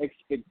raised the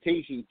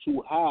expectation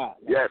too high.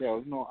 Like, yo,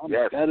 you know, I'm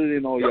better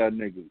than all y'all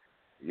niggas.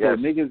 Yes.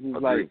 So niggas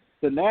is like,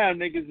 so now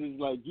niggas is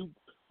like, you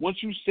once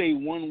you say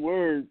one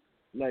word,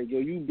 like yo,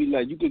 you be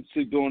like, you could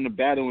go in the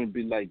battle and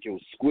be like, yo,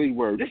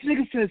 Squidward. This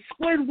nigga said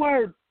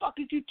Squidward. Fuck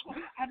is you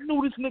talking? I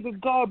know this nigga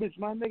garbage,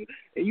 my nigga.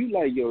 And you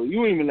like, yo,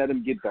 you ain't even let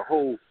him get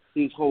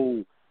his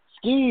whole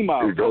scheme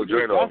out.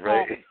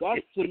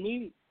 That's to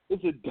me,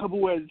 it's a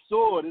double-edged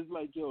sword. It's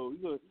like, yo,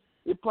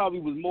 it probably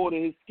was more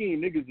than his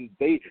scheme. Niggas is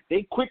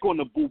they quick on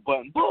the boo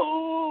button.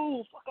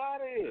 Boo! Fuck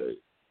out of here.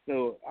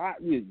 So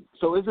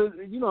it's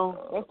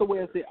that's the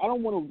way I say. I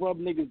don't want to rub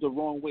niggas the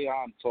wrong way.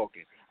 I'm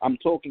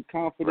talking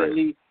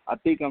confidently. Right. I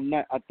think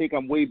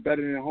I'm way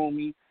better than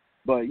homie.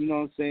 But you know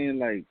what I'm saying?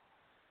 Like,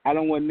 I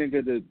don't want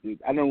nigga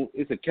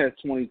it's a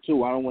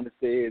catch-22. I don't want to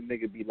say a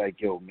nigga be like,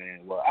 yo,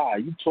 man, well,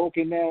 you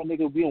talking now,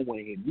 nigga? We don't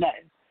want to hear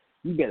nothing.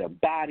 You better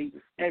body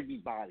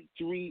everybody.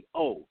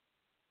 3-0.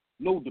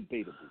 No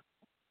debatable.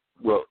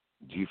 Well,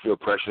 do you feel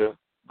pressure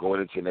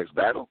going into your next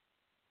battle?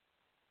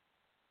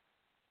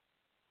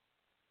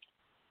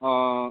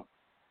 Whoever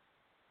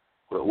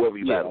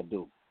you battle. I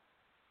do.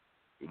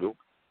 You do?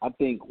 I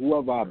think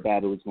whoever I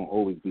battle is gonna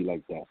always be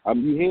like that.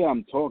 You hear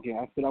I'm talking.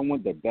 I said I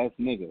want the best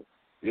nigga.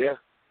 Yeah,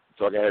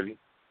 talking heavy.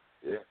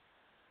 Yeah,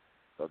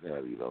 talking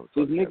heavy though.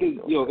 This nigga,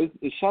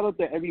 it's shout out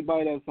to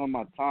everybody that's on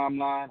my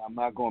timeline. I'm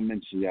not gonna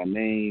mention your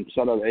name.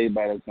 Shout out to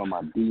everybody that's on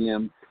my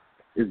DM.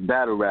 It's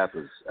battle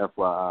rappers,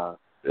 FYI.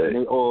 Yeah. And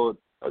they all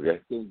okay.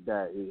 think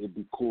that it'd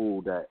be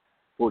cool that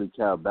 40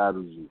 Cal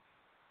battles you.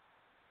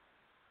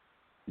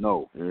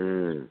 No.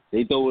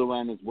 They throw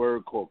around this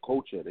word called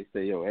culture. They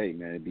say, yo, hey,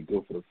 man, it'd be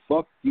good for the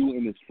fuck you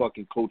and this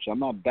fucking culture. I'm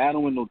not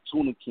battling no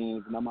tuna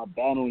cans, and I'm not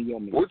battling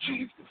your man. What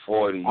you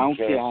 40? You I don't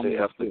care can't say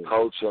F the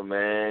culture,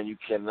 man. You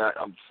cannot.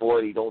 I'm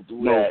 40. Don't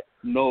do that.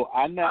 No,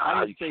 I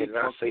you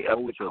cannot say F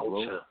the culture.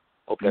 Bro.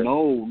 Okay.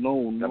 No.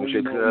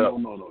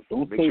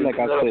 Don't say like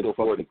I said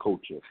fuck the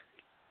culture.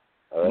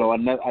 No,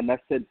 I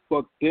said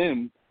fuck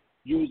them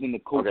using the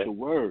culture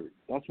word.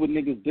 That's what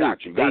niggas do.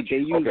 They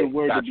use the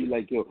word to be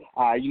like, yo,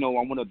 I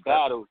want to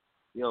battle.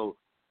 Yo,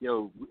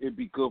 it'd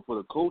be good for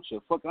the culture.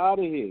 Fuck out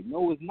of here.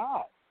 No, it's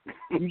not.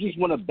 You just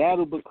want to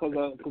battle because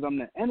I'm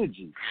the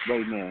energy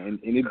right now, and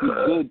it'd be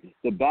good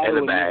to battle.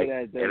 And the bag,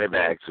 and the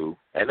bag too,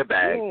 and the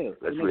bag. Yeah,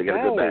 let's really get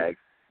a good bag.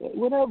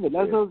 Whatever.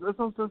 That's what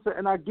I'm saying,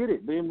 and I get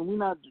it, man.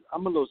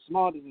 I'm a little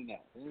smarter than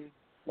that, man.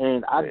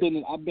 And I've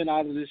been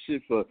out of this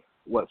shit for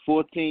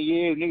 14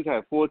 years. Niggas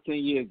have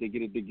 14 years to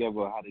get it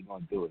together how they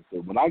gonna do it. So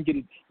when I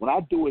do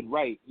it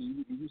right,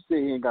 you say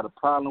you ain't got a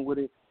problem with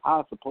it, how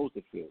I'm supposed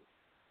to feel?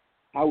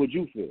 How would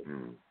you feel?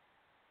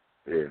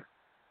 Yeah.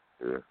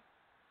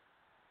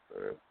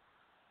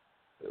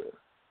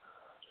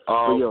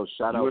 So yo,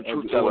 shout out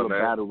all the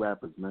battle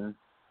rappers, man.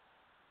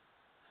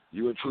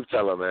 You a truth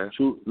teller, man.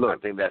 Look, I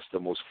think that's the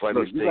most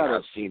funniest thing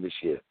I've seen this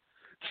year.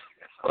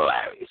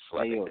 Hilarious.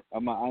 Hey, yo, I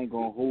ain't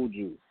gonna hold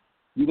you.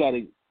 You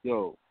gotta,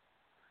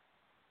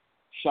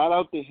 shout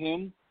out to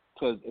him,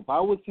 because if I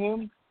was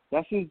him,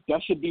 that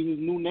should be his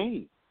new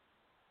name.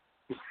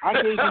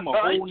 I gave him a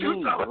whole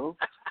name, bro.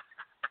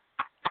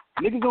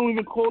 Niggas don't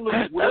even call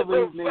him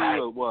whatever his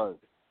name was.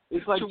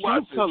 It's like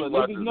truth teller.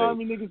 Niggas, you know how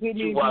many niggas hit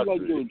me and be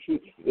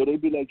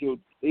like,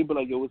 they be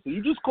like, yo, so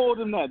you just called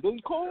him that. They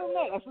call him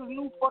that. That's his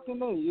new fucking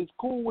name. It's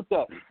cool with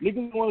that.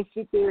 Niggas want to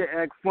sit there and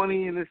act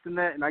funny and this and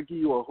that, and I give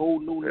you a whole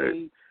new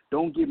name.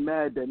 Don't get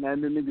mad that now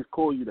the niggas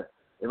call you that.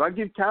 If I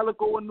give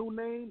Calico a new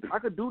name, I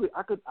could do it.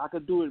 I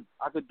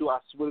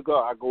swear to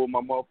God, I go with my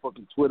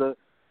motherfucking Twitter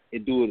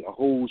and do it a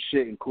whole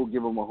shit and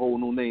give him a whole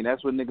new name.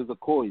 That's what niggas will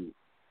call you.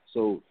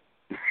 So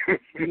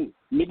niggas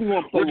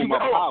want to play with my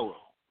power.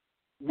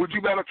 Would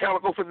you battle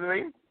Calico for the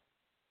name?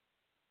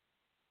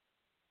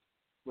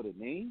 For the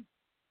name?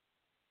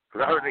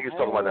 Because I heard niggas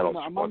talking about that on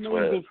my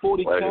Twitter. Name been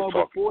 40 Cal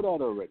before that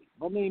already.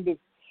 My name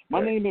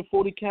been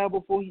 40 Cal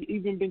before he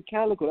even been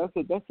Calico.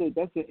 That's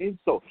an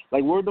insult.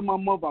 Like, word to my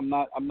mother, I'm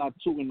not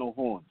tooting no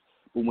horns.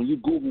 But when you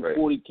Google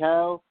 40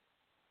 Cal,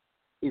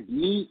 it's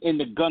me and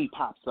the gun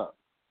pops up.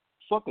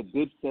 Fuck a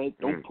good set.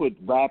 Don't put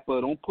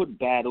rapper. Don't put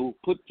battle.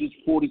 Put just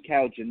 40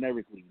 Cal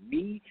generically.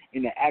 Me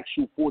and the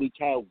actual 40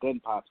 Cal gun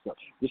pops up.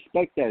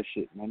 Respect that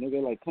shit, man.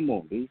 Nigga, like, come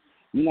on, B.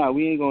 We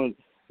ain't gonna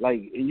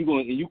like. And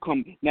you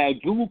come now.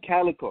 Google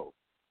Calico.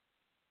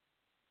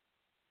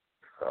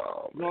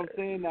 Oh, you know what I'm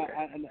saying?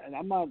 And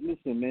I'm not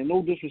listening, man.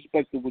 No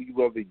disrespect to what you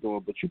ever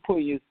doing, but you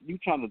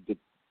trying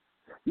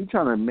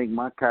to make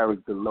my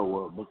character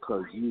lower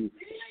because you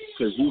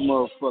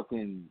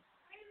motherfucking.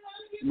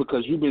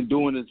 Because you've been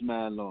doing this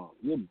man long.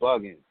 You're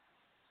bugging.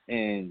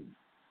 And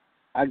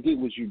I get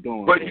what you're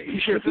doing. But you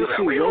should feel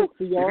that way. If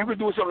you've been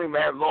doing something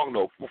mad long,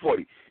 though, for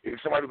 40, if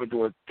somebody's been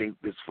doing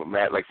this for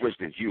mad, like, for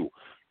instance, when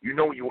you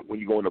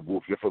go in the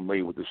booth, you're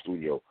familiar with the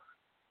studio.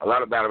 A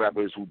lot of battle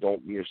rappers who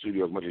don't be in the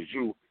studio as much as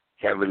you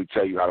can't really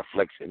tell you how to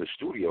flex in the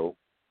studio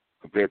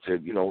compared to,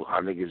 how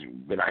niggas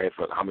been out here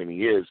for how many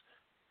years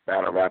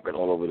battle rapping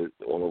all over the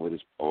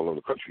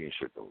country and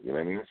shit, though. You know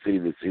what I mean? City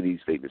to city,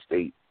 state to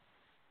state.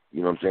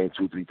 You know what I'm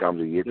saying? 2-3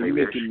 times a year. You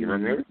know what I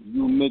mean?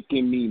 You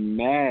making me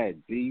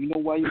mad, B. You know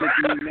why you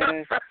making me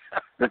mad?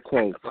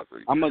 Because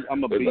I'm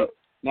a be.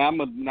 Now I'm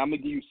gonna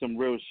give you some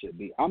real shit,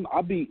 B. I'm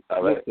a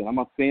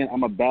fan.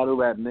 I'm a battle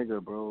rap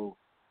nigga, bro.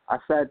 I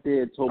sat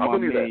there and told my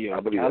man,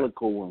 yo,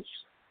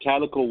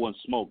 Calico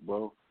wants smoke,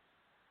 bro.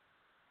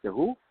 The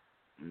who?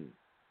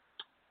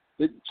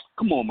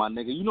 Come on, my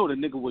nigga. You know the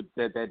nigga with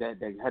that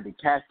had the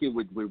casket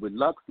with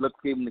Lux. Lux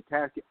gave him the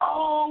casket.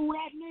 Oh,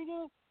 that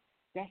nigga.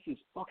 That's his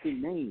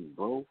fucking name,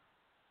 bro.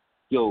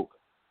 Yo,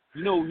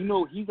 you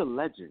know, he's a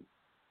legend.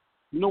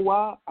 You know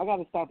why? I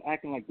gotta stop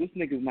acting like this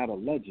nigga's not a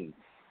legend.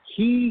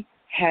 He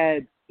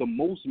had the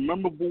most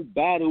memorable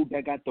battle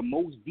that got the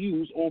most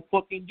views on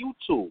fucking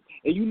YouTube.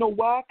 And you know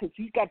why? Because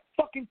he got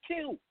fucking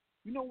killed.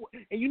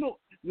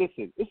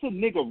 Listen, it's a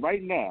nigga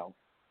right now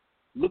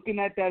looking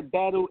at that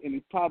battle and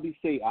he probably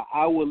say an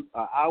hour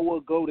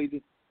ago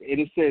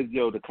it says,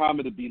 yo, the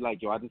comment would be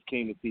like, yo, I just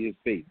came to see his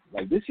face.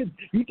 Like, this shit,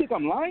 you think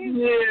I'm lying?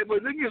 Yeah,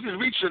 but niggas is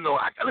reaching, though.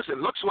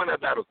 Listen, Lux won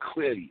that battle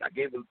clearly. I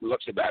gave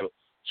Lux a battle.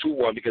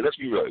 2-1, because let's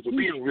be real. If we're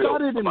being real. He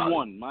stuttered in about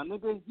one, my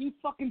nigga. He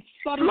fucking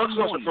stuttered Lux in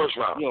lost one. the first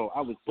round. Yo,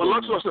 I was. But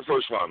Lux lost the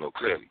first round, though,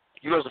 clearly.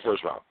 He lost the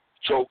first round.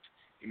 Choked.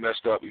 He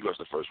messed up. He lost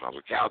the first round.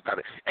 So Cal got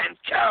it. And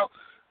Cal,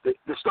 the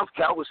stuff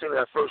Cal was saying in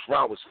that first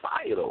round was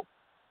fire, though.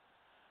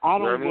 I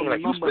You know don't what I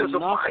mean? Like, remember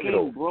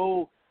nothing,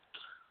 bro.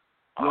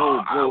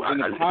 Yo, bro, in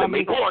the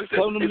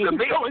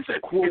comments,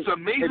 it's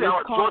amazing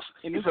how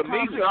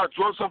I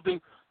draw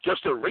something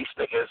just to erase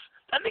niggas.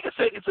 That nigga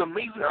said it's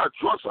amazing how I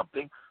draw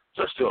something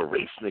just to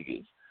erase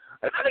niggas.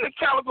 And that nigga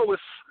Calico was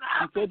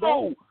snapped. He said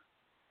that?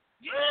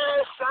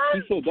 Yes, son.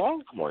 He said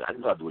that? Come on, I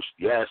know how to do it.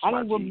 Yes, I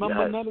don't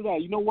remember none of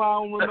that. You know why I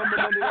don't remember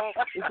none of that?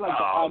 It's like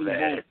the Adi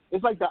Boom.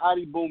 It's like the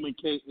Adi Boom and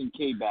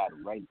K battle,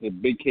 right? The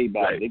big K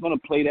battle. Right. They're gonna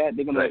play that.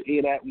 They're gonna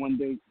hear that one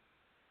day.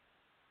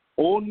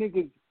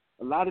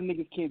 A lot of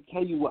niggas can't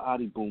tell you what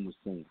Adi Boom was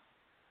saying.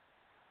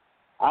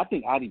 I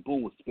think Adi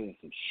Boom was spitting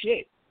some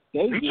shit.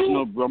 They just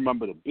don't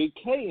remember the big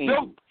K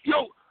angle.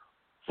 Yo,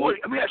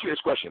 let me ask you this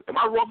question. Am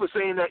I wrong for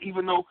saying that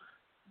even though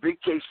Big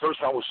K's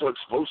first round was so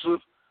explosive,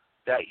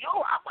 that,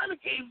 I might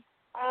have gave,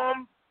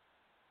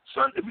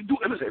 son, if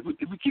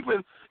we keep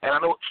it, and I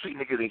know street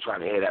niggas ain't trying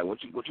to hear that.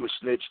 Once you a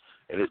snitch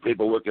and there's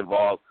paperwork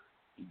involved,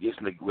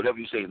 whatever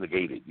you say is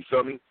negated. You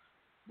feel me?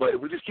 But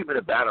if we just keep it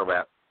a battle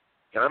rap,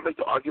 can I make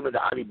the argument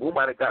that Adi Boom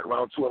might have got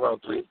round 2 and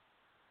round 3?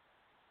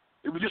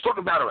 If we're just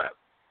talking battle rap.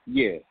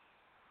 Yeah.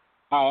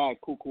 All right,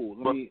 cool.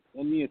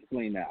 Let me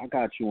explain that. I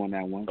got you on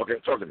that one. Okay,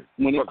 talk to me.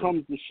 When it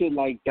comes to shit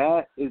like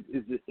that,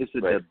 it's a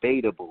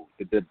debatable.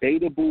 The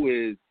debatable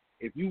is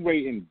if you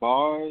rate in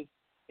bars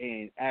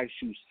and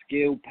actual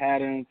skill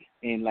pattern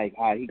and like,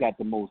 he got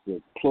the most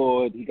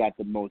applaud, he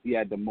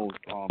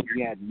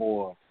had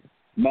more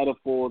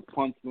metaphors,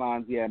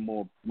 punchlines, he had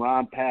more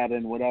rhyme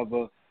pattern,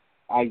 whatever,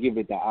 I give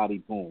it to Adi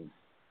Boom.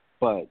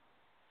 But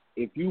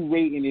if you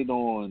rating it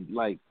on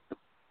like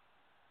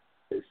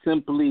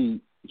simply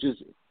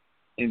just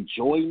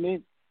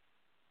enjoyment,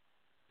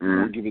 I'm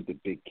gonna give it to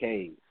Big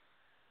K.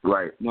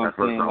 Right. You know what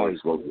I'm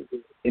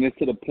saying? And it's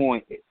to the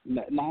point. It's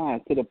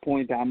to the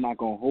point that I'm not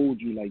gonna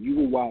hold you. Like you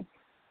will watch.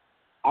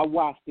 I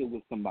watched it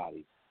with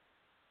somebody,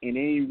 and they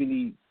ain't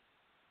really.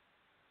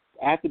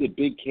 After the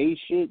Big K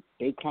shit,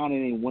 they kind of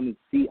didn't want to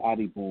see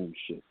Adi Boom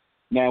shit.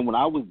 Now, when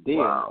I was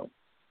there,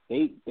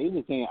 they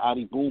were saying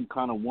Adi Boom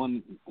kind of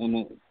won, and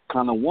it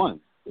kind of won.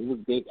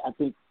 I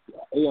think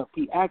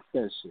AFP asked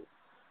that shit.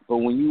 But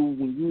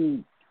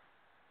when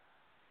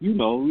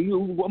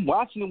I'm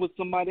watching it with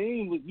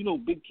somebody,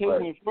 Big K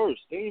went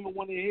first. They didn't even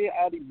want to hear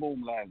Adi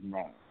Boom last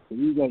round.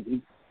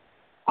 So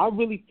I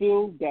really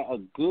feel that a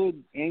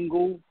good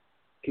angle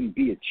can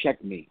be a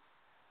checkmate.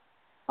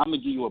 I'm going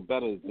to give you a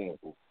better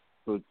example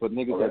for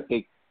niggas that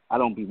think I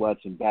don't be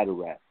watching battle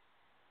rap.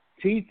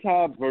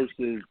 T-Top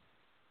versus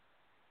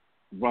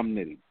Rum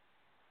Nitty.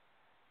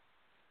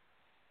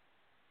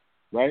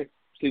 Right?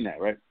 Seen that,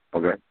 right?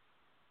 Okay.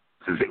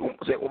 Say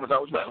one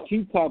more time.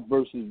 T-Top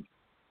versus...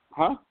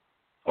 Huh?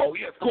 Oh,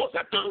 yeah, of course.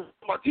 That third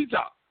round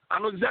T-Top. I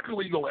know exactly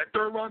where you're going. That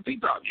third round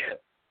T-Top, yeah.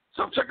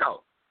 So check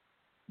out.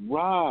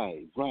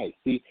 Right.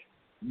 See,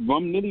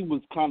 Rum Nitty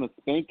was kind of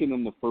spanking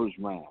in the first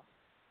round.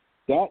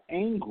 That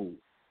angle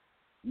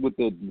with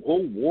the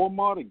whole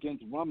Walmart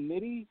against Rum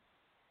Nitty,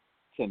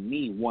 to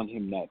me, won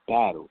him that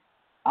battle.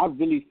 I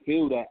really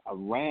feel that a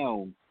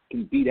round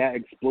can be that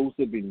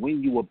explosive and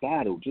win you a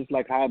battle. Just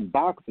like how in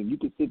boxing, you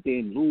could sit there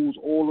and lose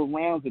all the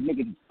rounds and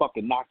nigga just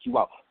fucking knock you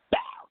out.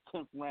 Bow,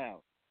 10th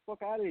round.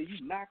 Fuck out of here.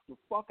 You knocked the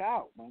fuck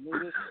out, my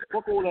nigga.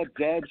 Fuck all that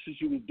jab shit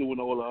you was doing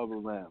all the other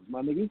rounds.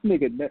 My nigga,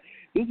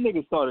 this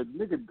nigga started,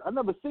 I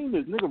never seen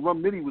this. Nigga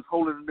Rum Nitty was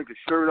holding the nigga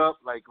shirt up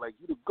like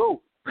you the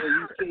GOAT. So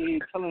you sitting here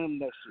telling him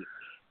that shit.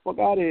 Fuck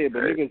out of here,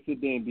 but niggas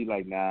sit there and be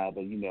like, nah,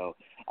 but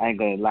I ain't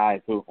gonna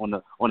lie. So on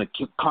the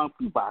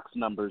CompuBox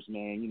numbers,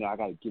 man, I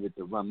gotta give it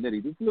to Rum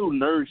Nitty. This little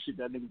nerd shit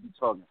that niggas be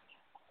talking.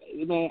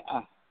 Man,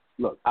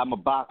 look, I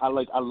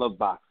love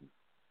boxing.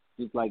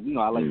 Just like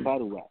I like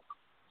battle rap.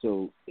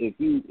 So if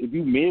you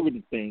mirror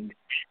the thing,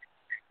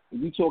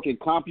 if you talking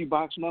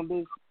CompuBox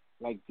numbers,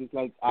 just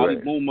like Adi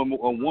Boom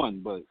on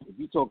one, but if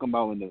you talking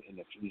about in the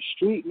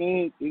street,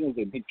 man, you gonna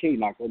say Big K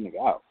knocked that nigga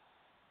out.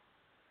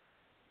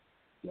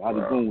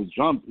 Adi Boom was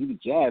jumped, he was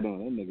jabbing,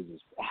 that nigga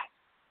just.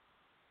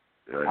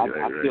 I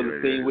feel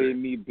the same way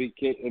me, Big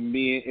K, and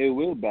me and Ill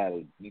Will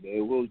battled.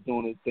 Ill Will's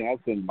doing his thing. I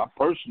feel my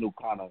personal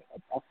kind of.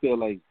 I feel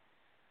like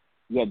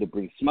you had to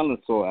bring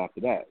smelling salt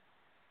after that.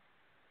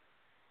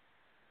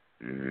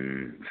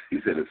 He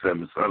said it's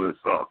smelling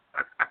salt.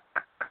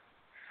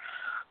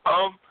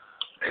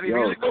 Any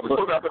music?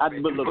 Look, that's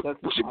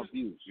my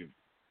views.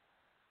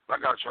 I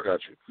got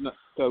you. No,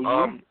 so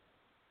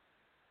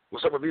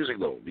what's up with music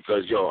though?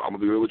 Because I'm gonna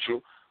be real with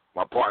you.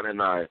 My partner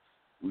and I,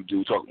 we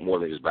do talk more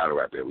than just battle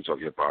rap here. We talk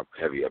hip hop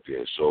heavy up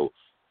here. So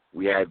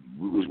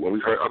when we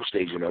heard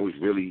Upstage, man, we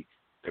was really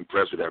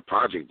impressed with that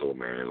project though,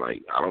 man.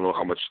 Like I don't know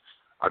how much.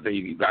 I think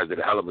you guys did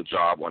a hell of a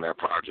job on that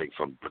project,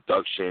 from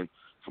production,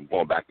 from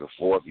going back and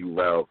forth. You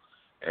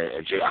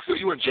and Jay. I feel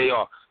you and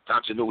JR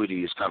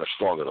continuity is kind of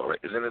stronger though, right?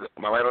 Isn't it?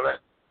 Am I right on that?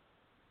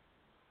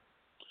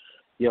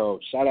 Yo,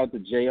 shout out to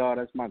JR.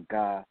 That's my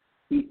guy.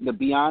 To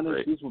be honest,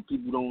 Right. this is what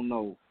people don't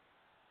know.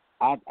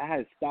 I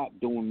had stopped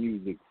doing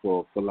music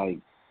for like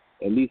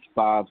at least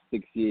 5-6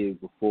 years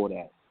before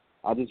that.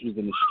 I just was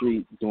in the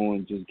street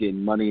just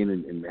getting money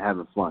and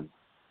having fun.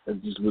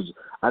 It just was.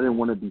 I didn't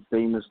want to be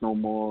famous no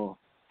more.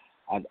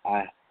 I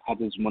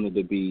just wanted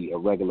to be a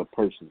regular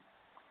person.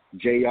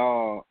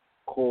 JR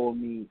called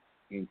me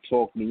and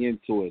talked me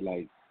into it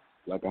like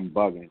I'm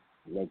bugging.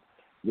 Like,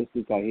 this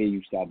is I hear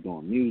you stop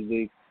doing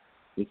music,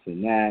 this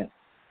and that.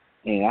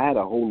 And I had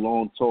a whole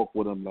long talk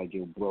with him like,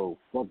 yo, bro,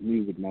 fuck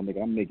music, man.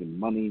 Nigga, I'm making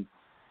money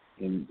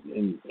and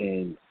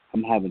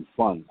I'm having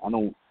fun.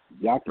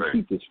 Y'all can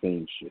keep this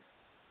fame shit.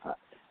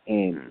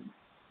 And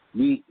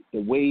the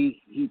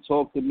way he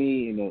talked to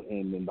me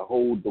and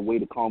the way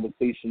the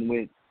conversation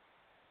went,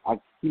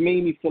 he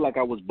made me feel like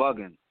I was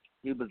bugging.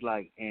 He was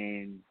like,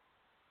 and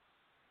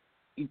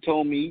he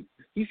told me,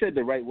 he said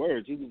the right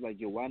words. He was like,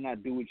 yo, why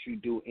not do what you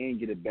do and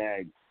get a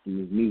bag from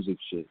this music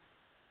shit?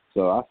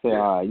 So I said,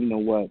 all right, you know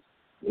what?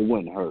 It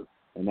wouldn't hurt.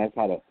 And that's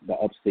how the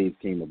upstage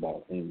came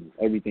about. And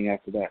everything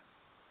after that.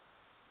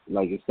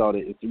 Like, it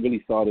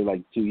really started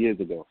like 2 years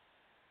ago.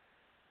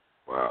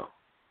 Wow.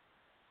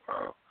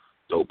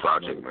 Dope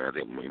project, man. I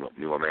think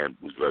my man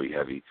was very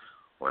heavy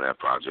on that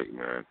project,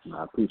 man.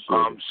 I appreciate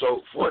it.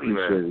 So, 40,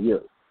 man. Yeah.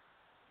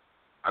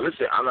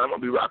 Listen,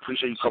 I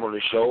appreciate you coming on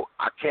the show.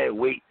 I can't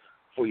wait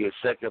for your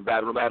second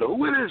battle, no matter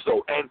who it is,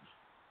 though. And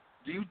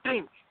do you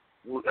think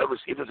we'll ever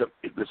see,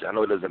 listen, I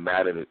know it doesn't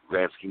matter in the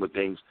grand scheme of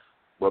things,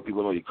 but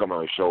people know you come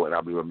on the show, and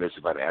I'll be remiss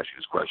if I didn't ask you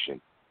this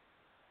question.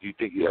 Do you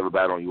think you ever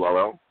battle on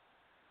URL?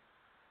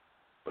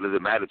 Or does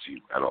it matter to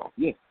you at all?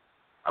 Yeah.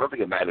 I don't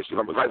think it matters to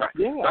you. That's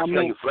how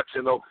you're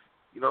flexing, though.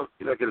 You know,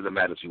 it doesn't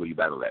matter to you where you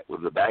battle at.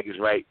 Whether the bag is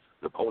right,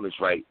 the opponent's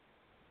right.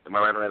 Am I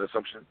right on that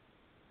assumption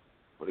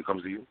when it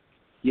comes to you?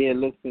 Yeah,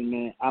 listen,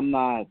 man, I'm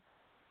not,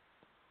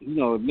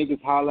 if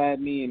niggas holler at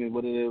me and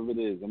whatever it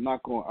is,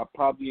 I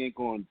probably ain't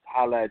going to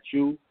holler at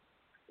you.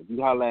 If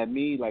you holler at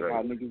me, like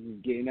how niggas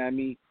is getting at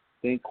me,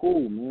 then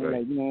cool, man.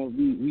 Right.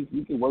 Like,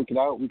 we can work it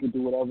out. We can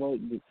do whatever.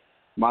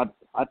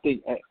 I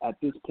think at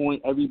this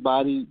point,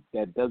 everybody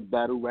that does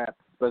battle rap,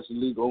 especially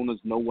league owners,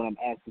 know what I'm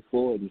asking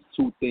for. It's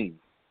two things.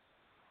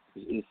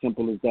 It's as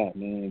simple as that,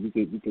 man.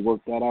 We could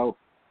work that out.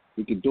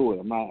 We could do it.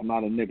 I'm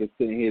not a nigga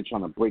sitting here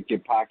trying to break your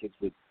pockets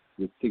with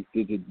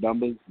 6-digit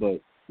numbers,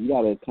 but you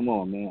gotta come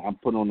on, man. I'm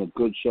putting on a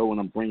good show and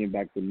I'm bringing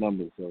back the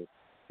numbers. So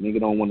nigga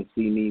don't want to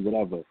see me,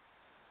 whatever.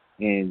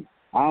 And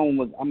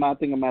I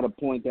think I'm at a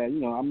point that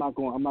I'm not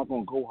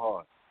gonna go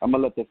hard. I'm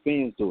gonna let the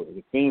fans do it. If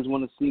the fans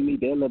want to see me,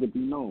 they'll let it be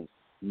known.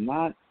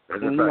 Not,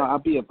 and, I'll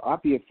be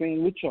a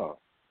fan with y'all.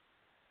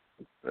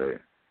 Hey.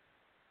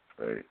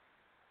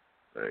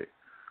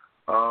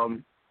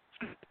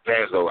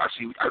 Fans though, I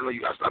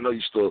know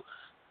you're still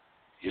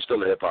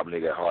a hip hop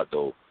nigga at heart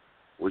though.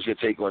 What's your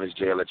take on this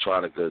Jay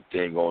Electronica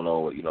thing going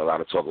on? A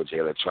lot of talk with Jay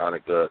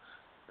Electronica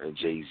and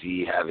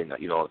Jay-Z having,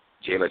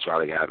 Jay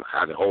Electronica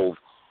having Hove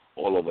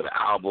all over the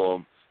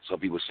album. Some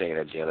people saying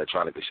that Jay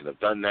Electronica should have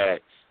done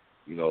that,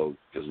 because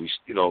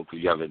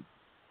you haven't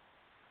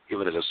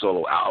given it a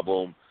solo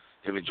album.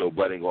 Him and Joe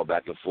Budden going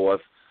back and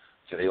forth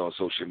today on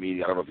social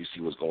media. I don't know if you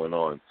see what's going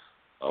on,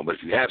 but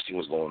if you have seen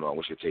what's going on,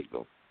 what's your take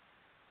though?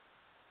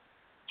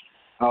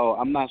 Oh,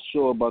 I'm not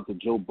sure about the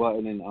Joe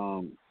Budden and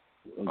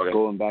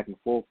going back and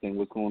forth thing.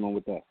 What's going on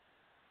with that?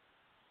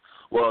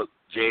 Well,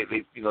 Jay,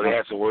 they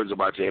had some words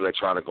about Jay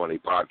Electronica on their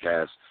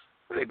podcast.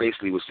 They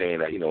basically were saying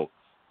that,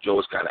 Joe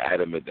was kind of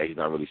adamant that he's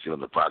not really feeling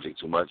the project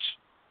too much.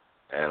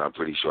 And I'm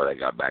pretty sure that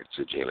got back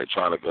to Jay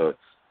Electronica.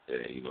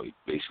 And, he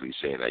basically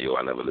saying that,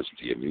 I never listened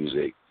to your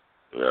music.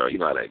 You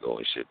know how that go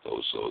and shit,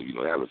 though. So,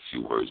 they have a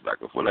few words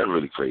back and forth. Nothing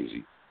really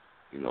crazy.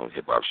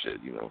 Hip-hop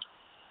shit, you know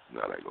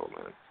how that go,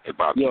 man.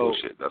 Hip-hop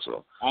shit, that's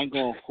all. I ain't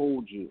going to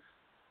hold you.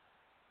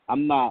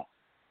 I'm not.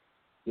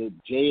 The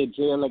Jay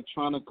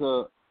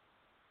Electronica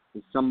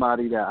is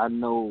somebody that I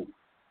know,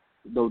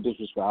 no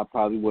disrespect, I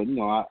probably wouldn't.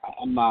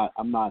 I'm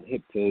not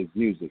hip to his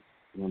music.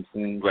 You know what I'm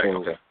saying? Right, so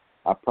okay.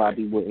 I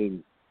probably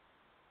wouldn't.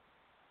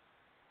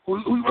 Who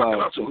you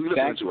rocking out to? Who you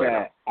listening to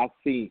right now? I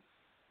see.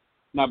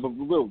 Nah, but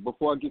real,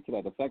 before I get to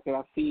that, the fact that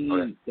I see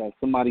that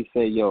somebody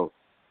say, yo,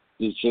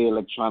 this Jay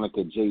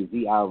Electronica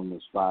Jay-Z album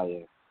is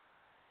fire,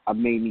 I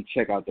made me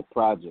check out the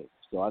project.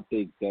 So I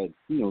think that,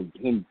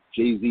 him,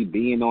 Jay-Z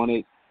being on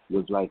it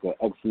was like an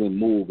excellent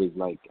move. It's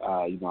like,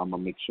 I'm going to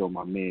make sure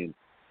my man,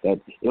 that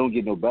it don't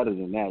get no better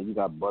than that. You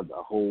got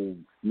a whole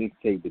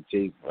mixtape with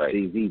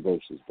Jay-Z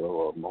verses, bro,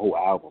 or the whole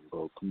album,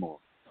 bro. Come on.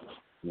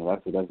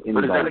 That's But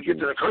is that a get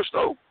to the curse,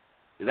 though?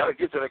 Is that a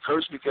get to the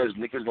curse because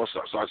niggas going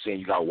to start saying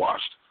you got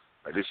washed?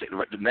 Like they say,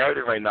 the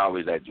narrative right now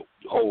is that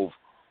Hove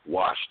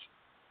washed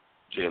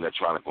Jay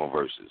Electronica on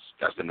verses.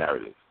 That's the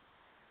narrative.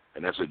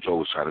 And that's what Joe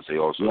was trying to say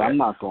also. Yeah, I'm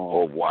not going to.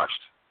 Hove washed.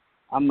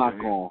 I'm not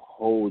going to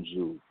hold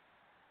you.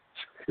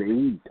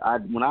 When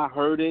I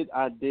heard it,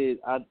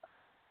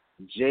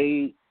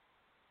 Jay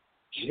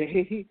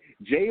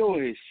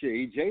on his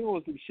shit. Jay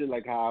on some shit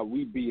like how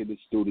we be in the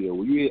studio.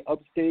 When you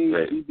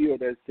upstage, we be on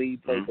that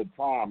same type of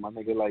time. My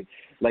nigga, like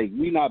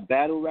we not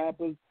battle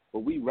rappers, but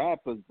we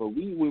rappers. But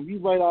when we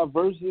write our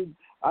verses,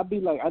 I be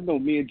like, I know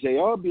me and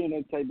JR be on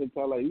that type of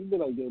time. Like, we be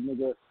like, yo,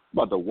 nigga, I'm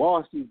about to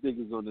wash these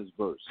niggas on this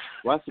verse.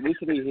 Wait till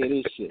they hear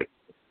this shit.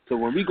 So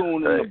when we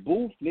going in the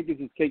booth,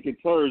 niggas is taking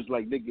turns.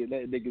 Like,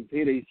 niggas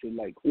hear they shit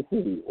like,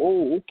 ooh,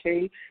 oh,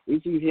 okay.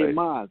 Wait till you hear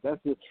mine.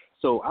 That's it.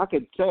 So I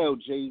could tell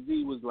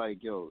Jay-Z was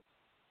like, yo,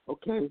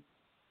 okay,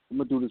 I'm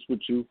going to do this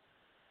with you.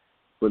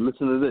 But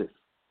listen to this.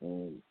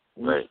 And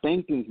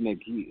spankings,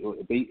 nigga.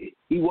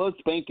 He was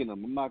spanking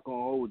them. I'm not going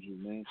to hold you,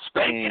 man.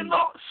 Spanking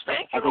though.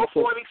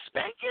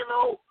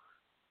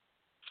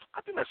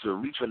 I think that's a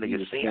reach for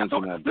niggas saying.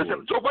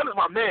 Listen, Joe Budden's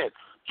my man.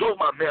 Joe's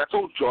my man. I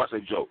told Joe, I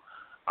said, Joe,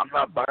 I'm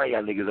not buying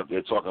y'all niggas up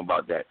there talking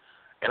about that.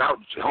 And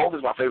Hov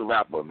is my favorite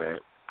rapper, man.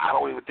 I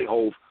don't even think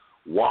Hov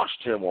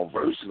washed him on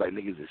verses like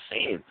niggas is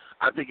saying.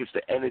 I think it's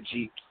the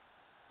energy,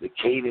 the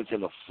cadence,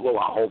 and the flow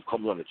how Hov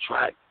comes on the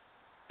track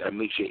that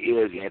makes your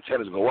ears, your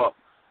antennas go up.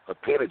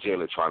 Compare to Jay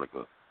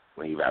Electronica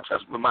when he raps.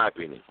 That's my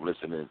opinion from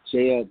listening.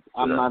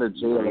 I'm not a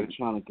Jay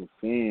Electronica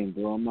fan,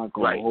 bro. I'm not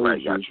gonna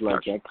hold you. It's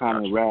like that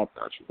kind of rap.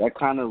 That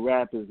kind of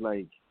rap is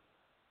like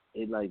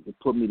it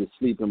put me to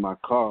sleep in my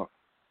car.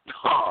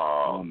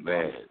 Oh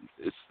man,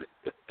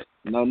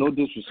 no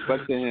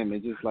disrespect to him.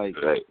 It's just like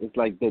it's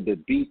like the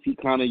beats he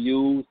kind of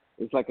used.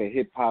 It's like a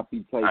hip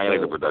hoppy type. I ain't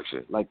like the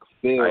production. Like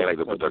feel. I ain't like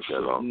the production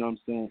at all. You know what I'm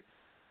saying?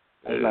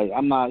 Like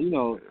I'm not,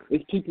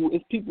 it's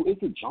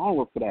a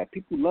genre for that.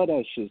 People love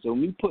that shit. So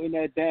me putting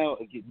that down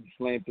and getting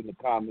slammed in the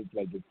comments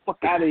like, get the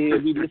fuck out of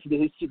here. We listened to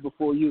his shit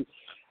before you.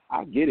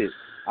 I get it.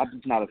 I'm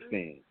just not a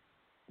fan.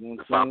 You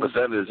know what I'm saying? The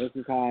 5%ers. That's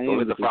just how I am. Don't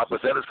let the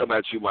 5%ers come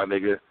at you, my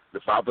nigga. The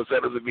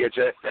 5%ers will be at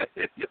your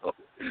head.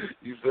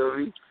 You feel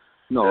me?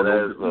 No,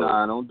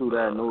 don't do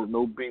that.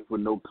 No beef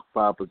with no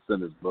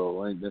 5%ers,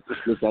 bro.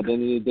 Listen, at the end of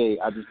the day,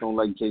 I just don't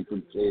like Jay.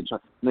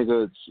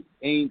 Nigga,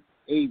 ain't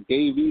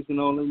Davies and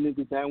all them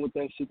niggas down with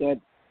that shit.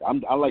 I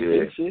like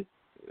that shit.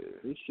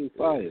 This shit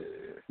fire. You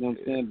know what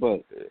I'm saying?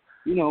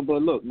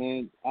 But look,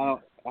 man, I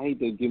hate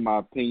to give my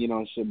opinion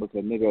on shit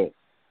because nigga,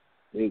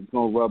 it's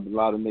gonna rub a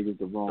lot of niggas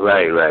the wrong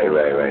way. Right.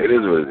 It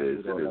is what it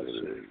is.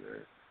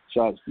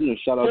 Shout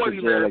out to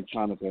Jay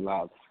Electronica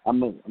Live. I'm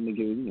gonna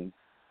give it.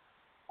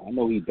 I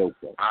know he dope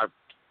though.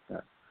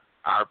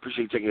 I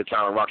appreciate you taking your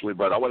time and rocking with me,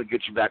 brother. I want to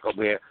get you back up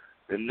here.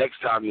 The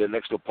next time your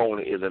next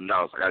opponent is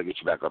announced, I gotta get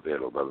you back up here,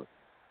 though, brother.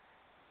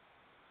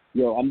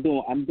 Yo, I'm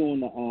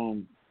doing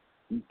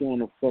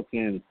a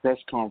fucking press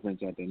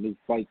conference at the new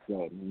Fight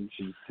Club. Man, you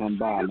should come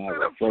by and have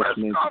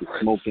refreshments,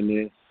 smoking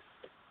there.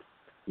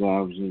 Well,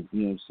 I was just,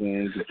 you know what I'm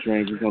saying? The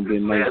train is gonna be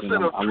nice, and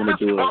I want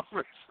to do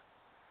it.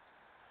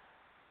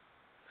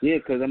 Yeah,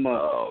 because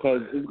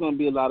it's gonna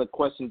be a lot of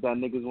questions that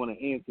niggas want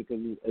to answer. Because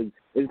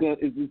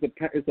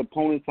it's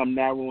opponents I'm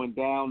narrowing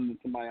down and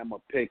somebody I'm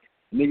gonna pick.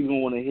 Niggas gonna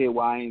want to hear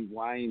why I ain't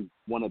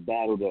want to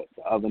battle the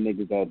other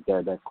niggas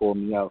that called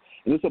me out.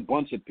 And it's a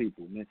bunch of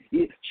people, man.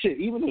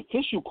 Even the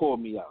official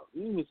called me out.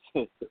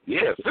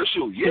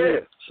 Official, yeah.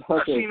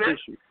 I seen that.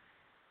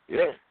 Yeah.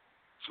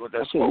 That's what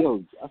that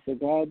spoke. I said,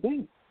 God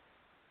damn.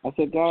 I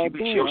beat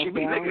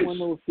niggas. I don't want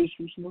no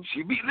officials, no.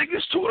 She beat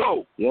niggas too,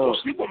 though. Don't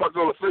sleep on my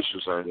girl official,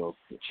 son.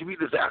 She beat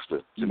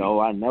Disaster. No,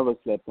 I never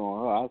slept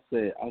on her.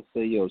 I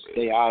said, yo,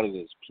 stay out of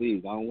this,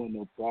 please. I don't want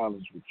no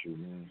problems with you,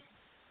 man.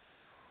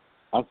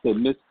 I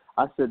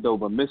said though,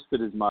 but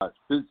Misfit is my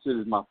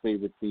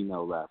favorite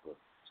female rapper.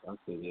 So I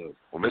said, yo.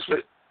 Well,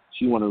 Misfit?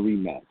 She want a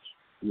rematch.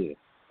 Yeah.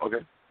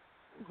 Okay.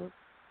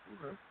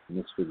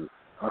 Misfit.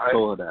 I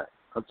told her that.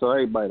 I told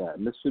everybody that.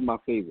 Misfit my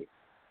favorite.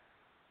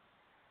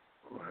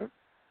 All right.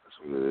 That's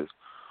what it is.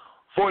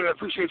 Floyd, I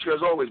appreciate you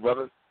as always,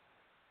 brother.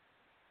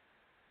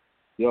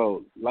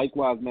 Yo,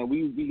 likewise, man.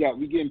 We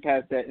getting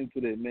past that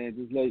incident, man.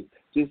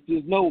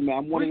 Just know, man.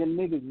 I'm one of them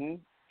niggas, man.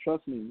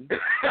 Trust me, man.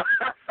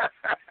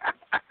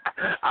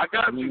 I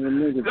got you.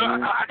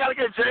 I gotta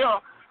get JR.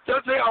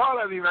 Tell JR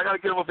holler at me, man. I gotta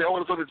get him up there. I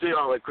want to talk to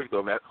JR right quick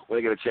though, man. When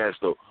I get a chance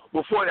though.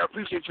 Before that, I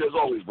appreciate you as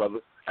always, brother.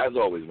 As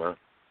always, man.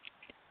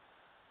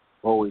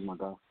 Always, my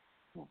guy.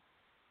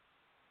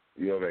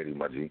 You already,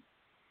 my G.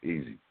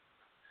 Easy.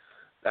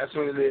 That's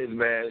what it is,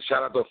 man.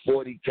 Shout out to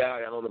 40 Cal.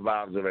 I know the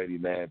vibes already,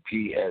 man.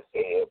 PSA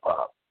Hip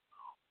Hop.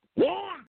 One.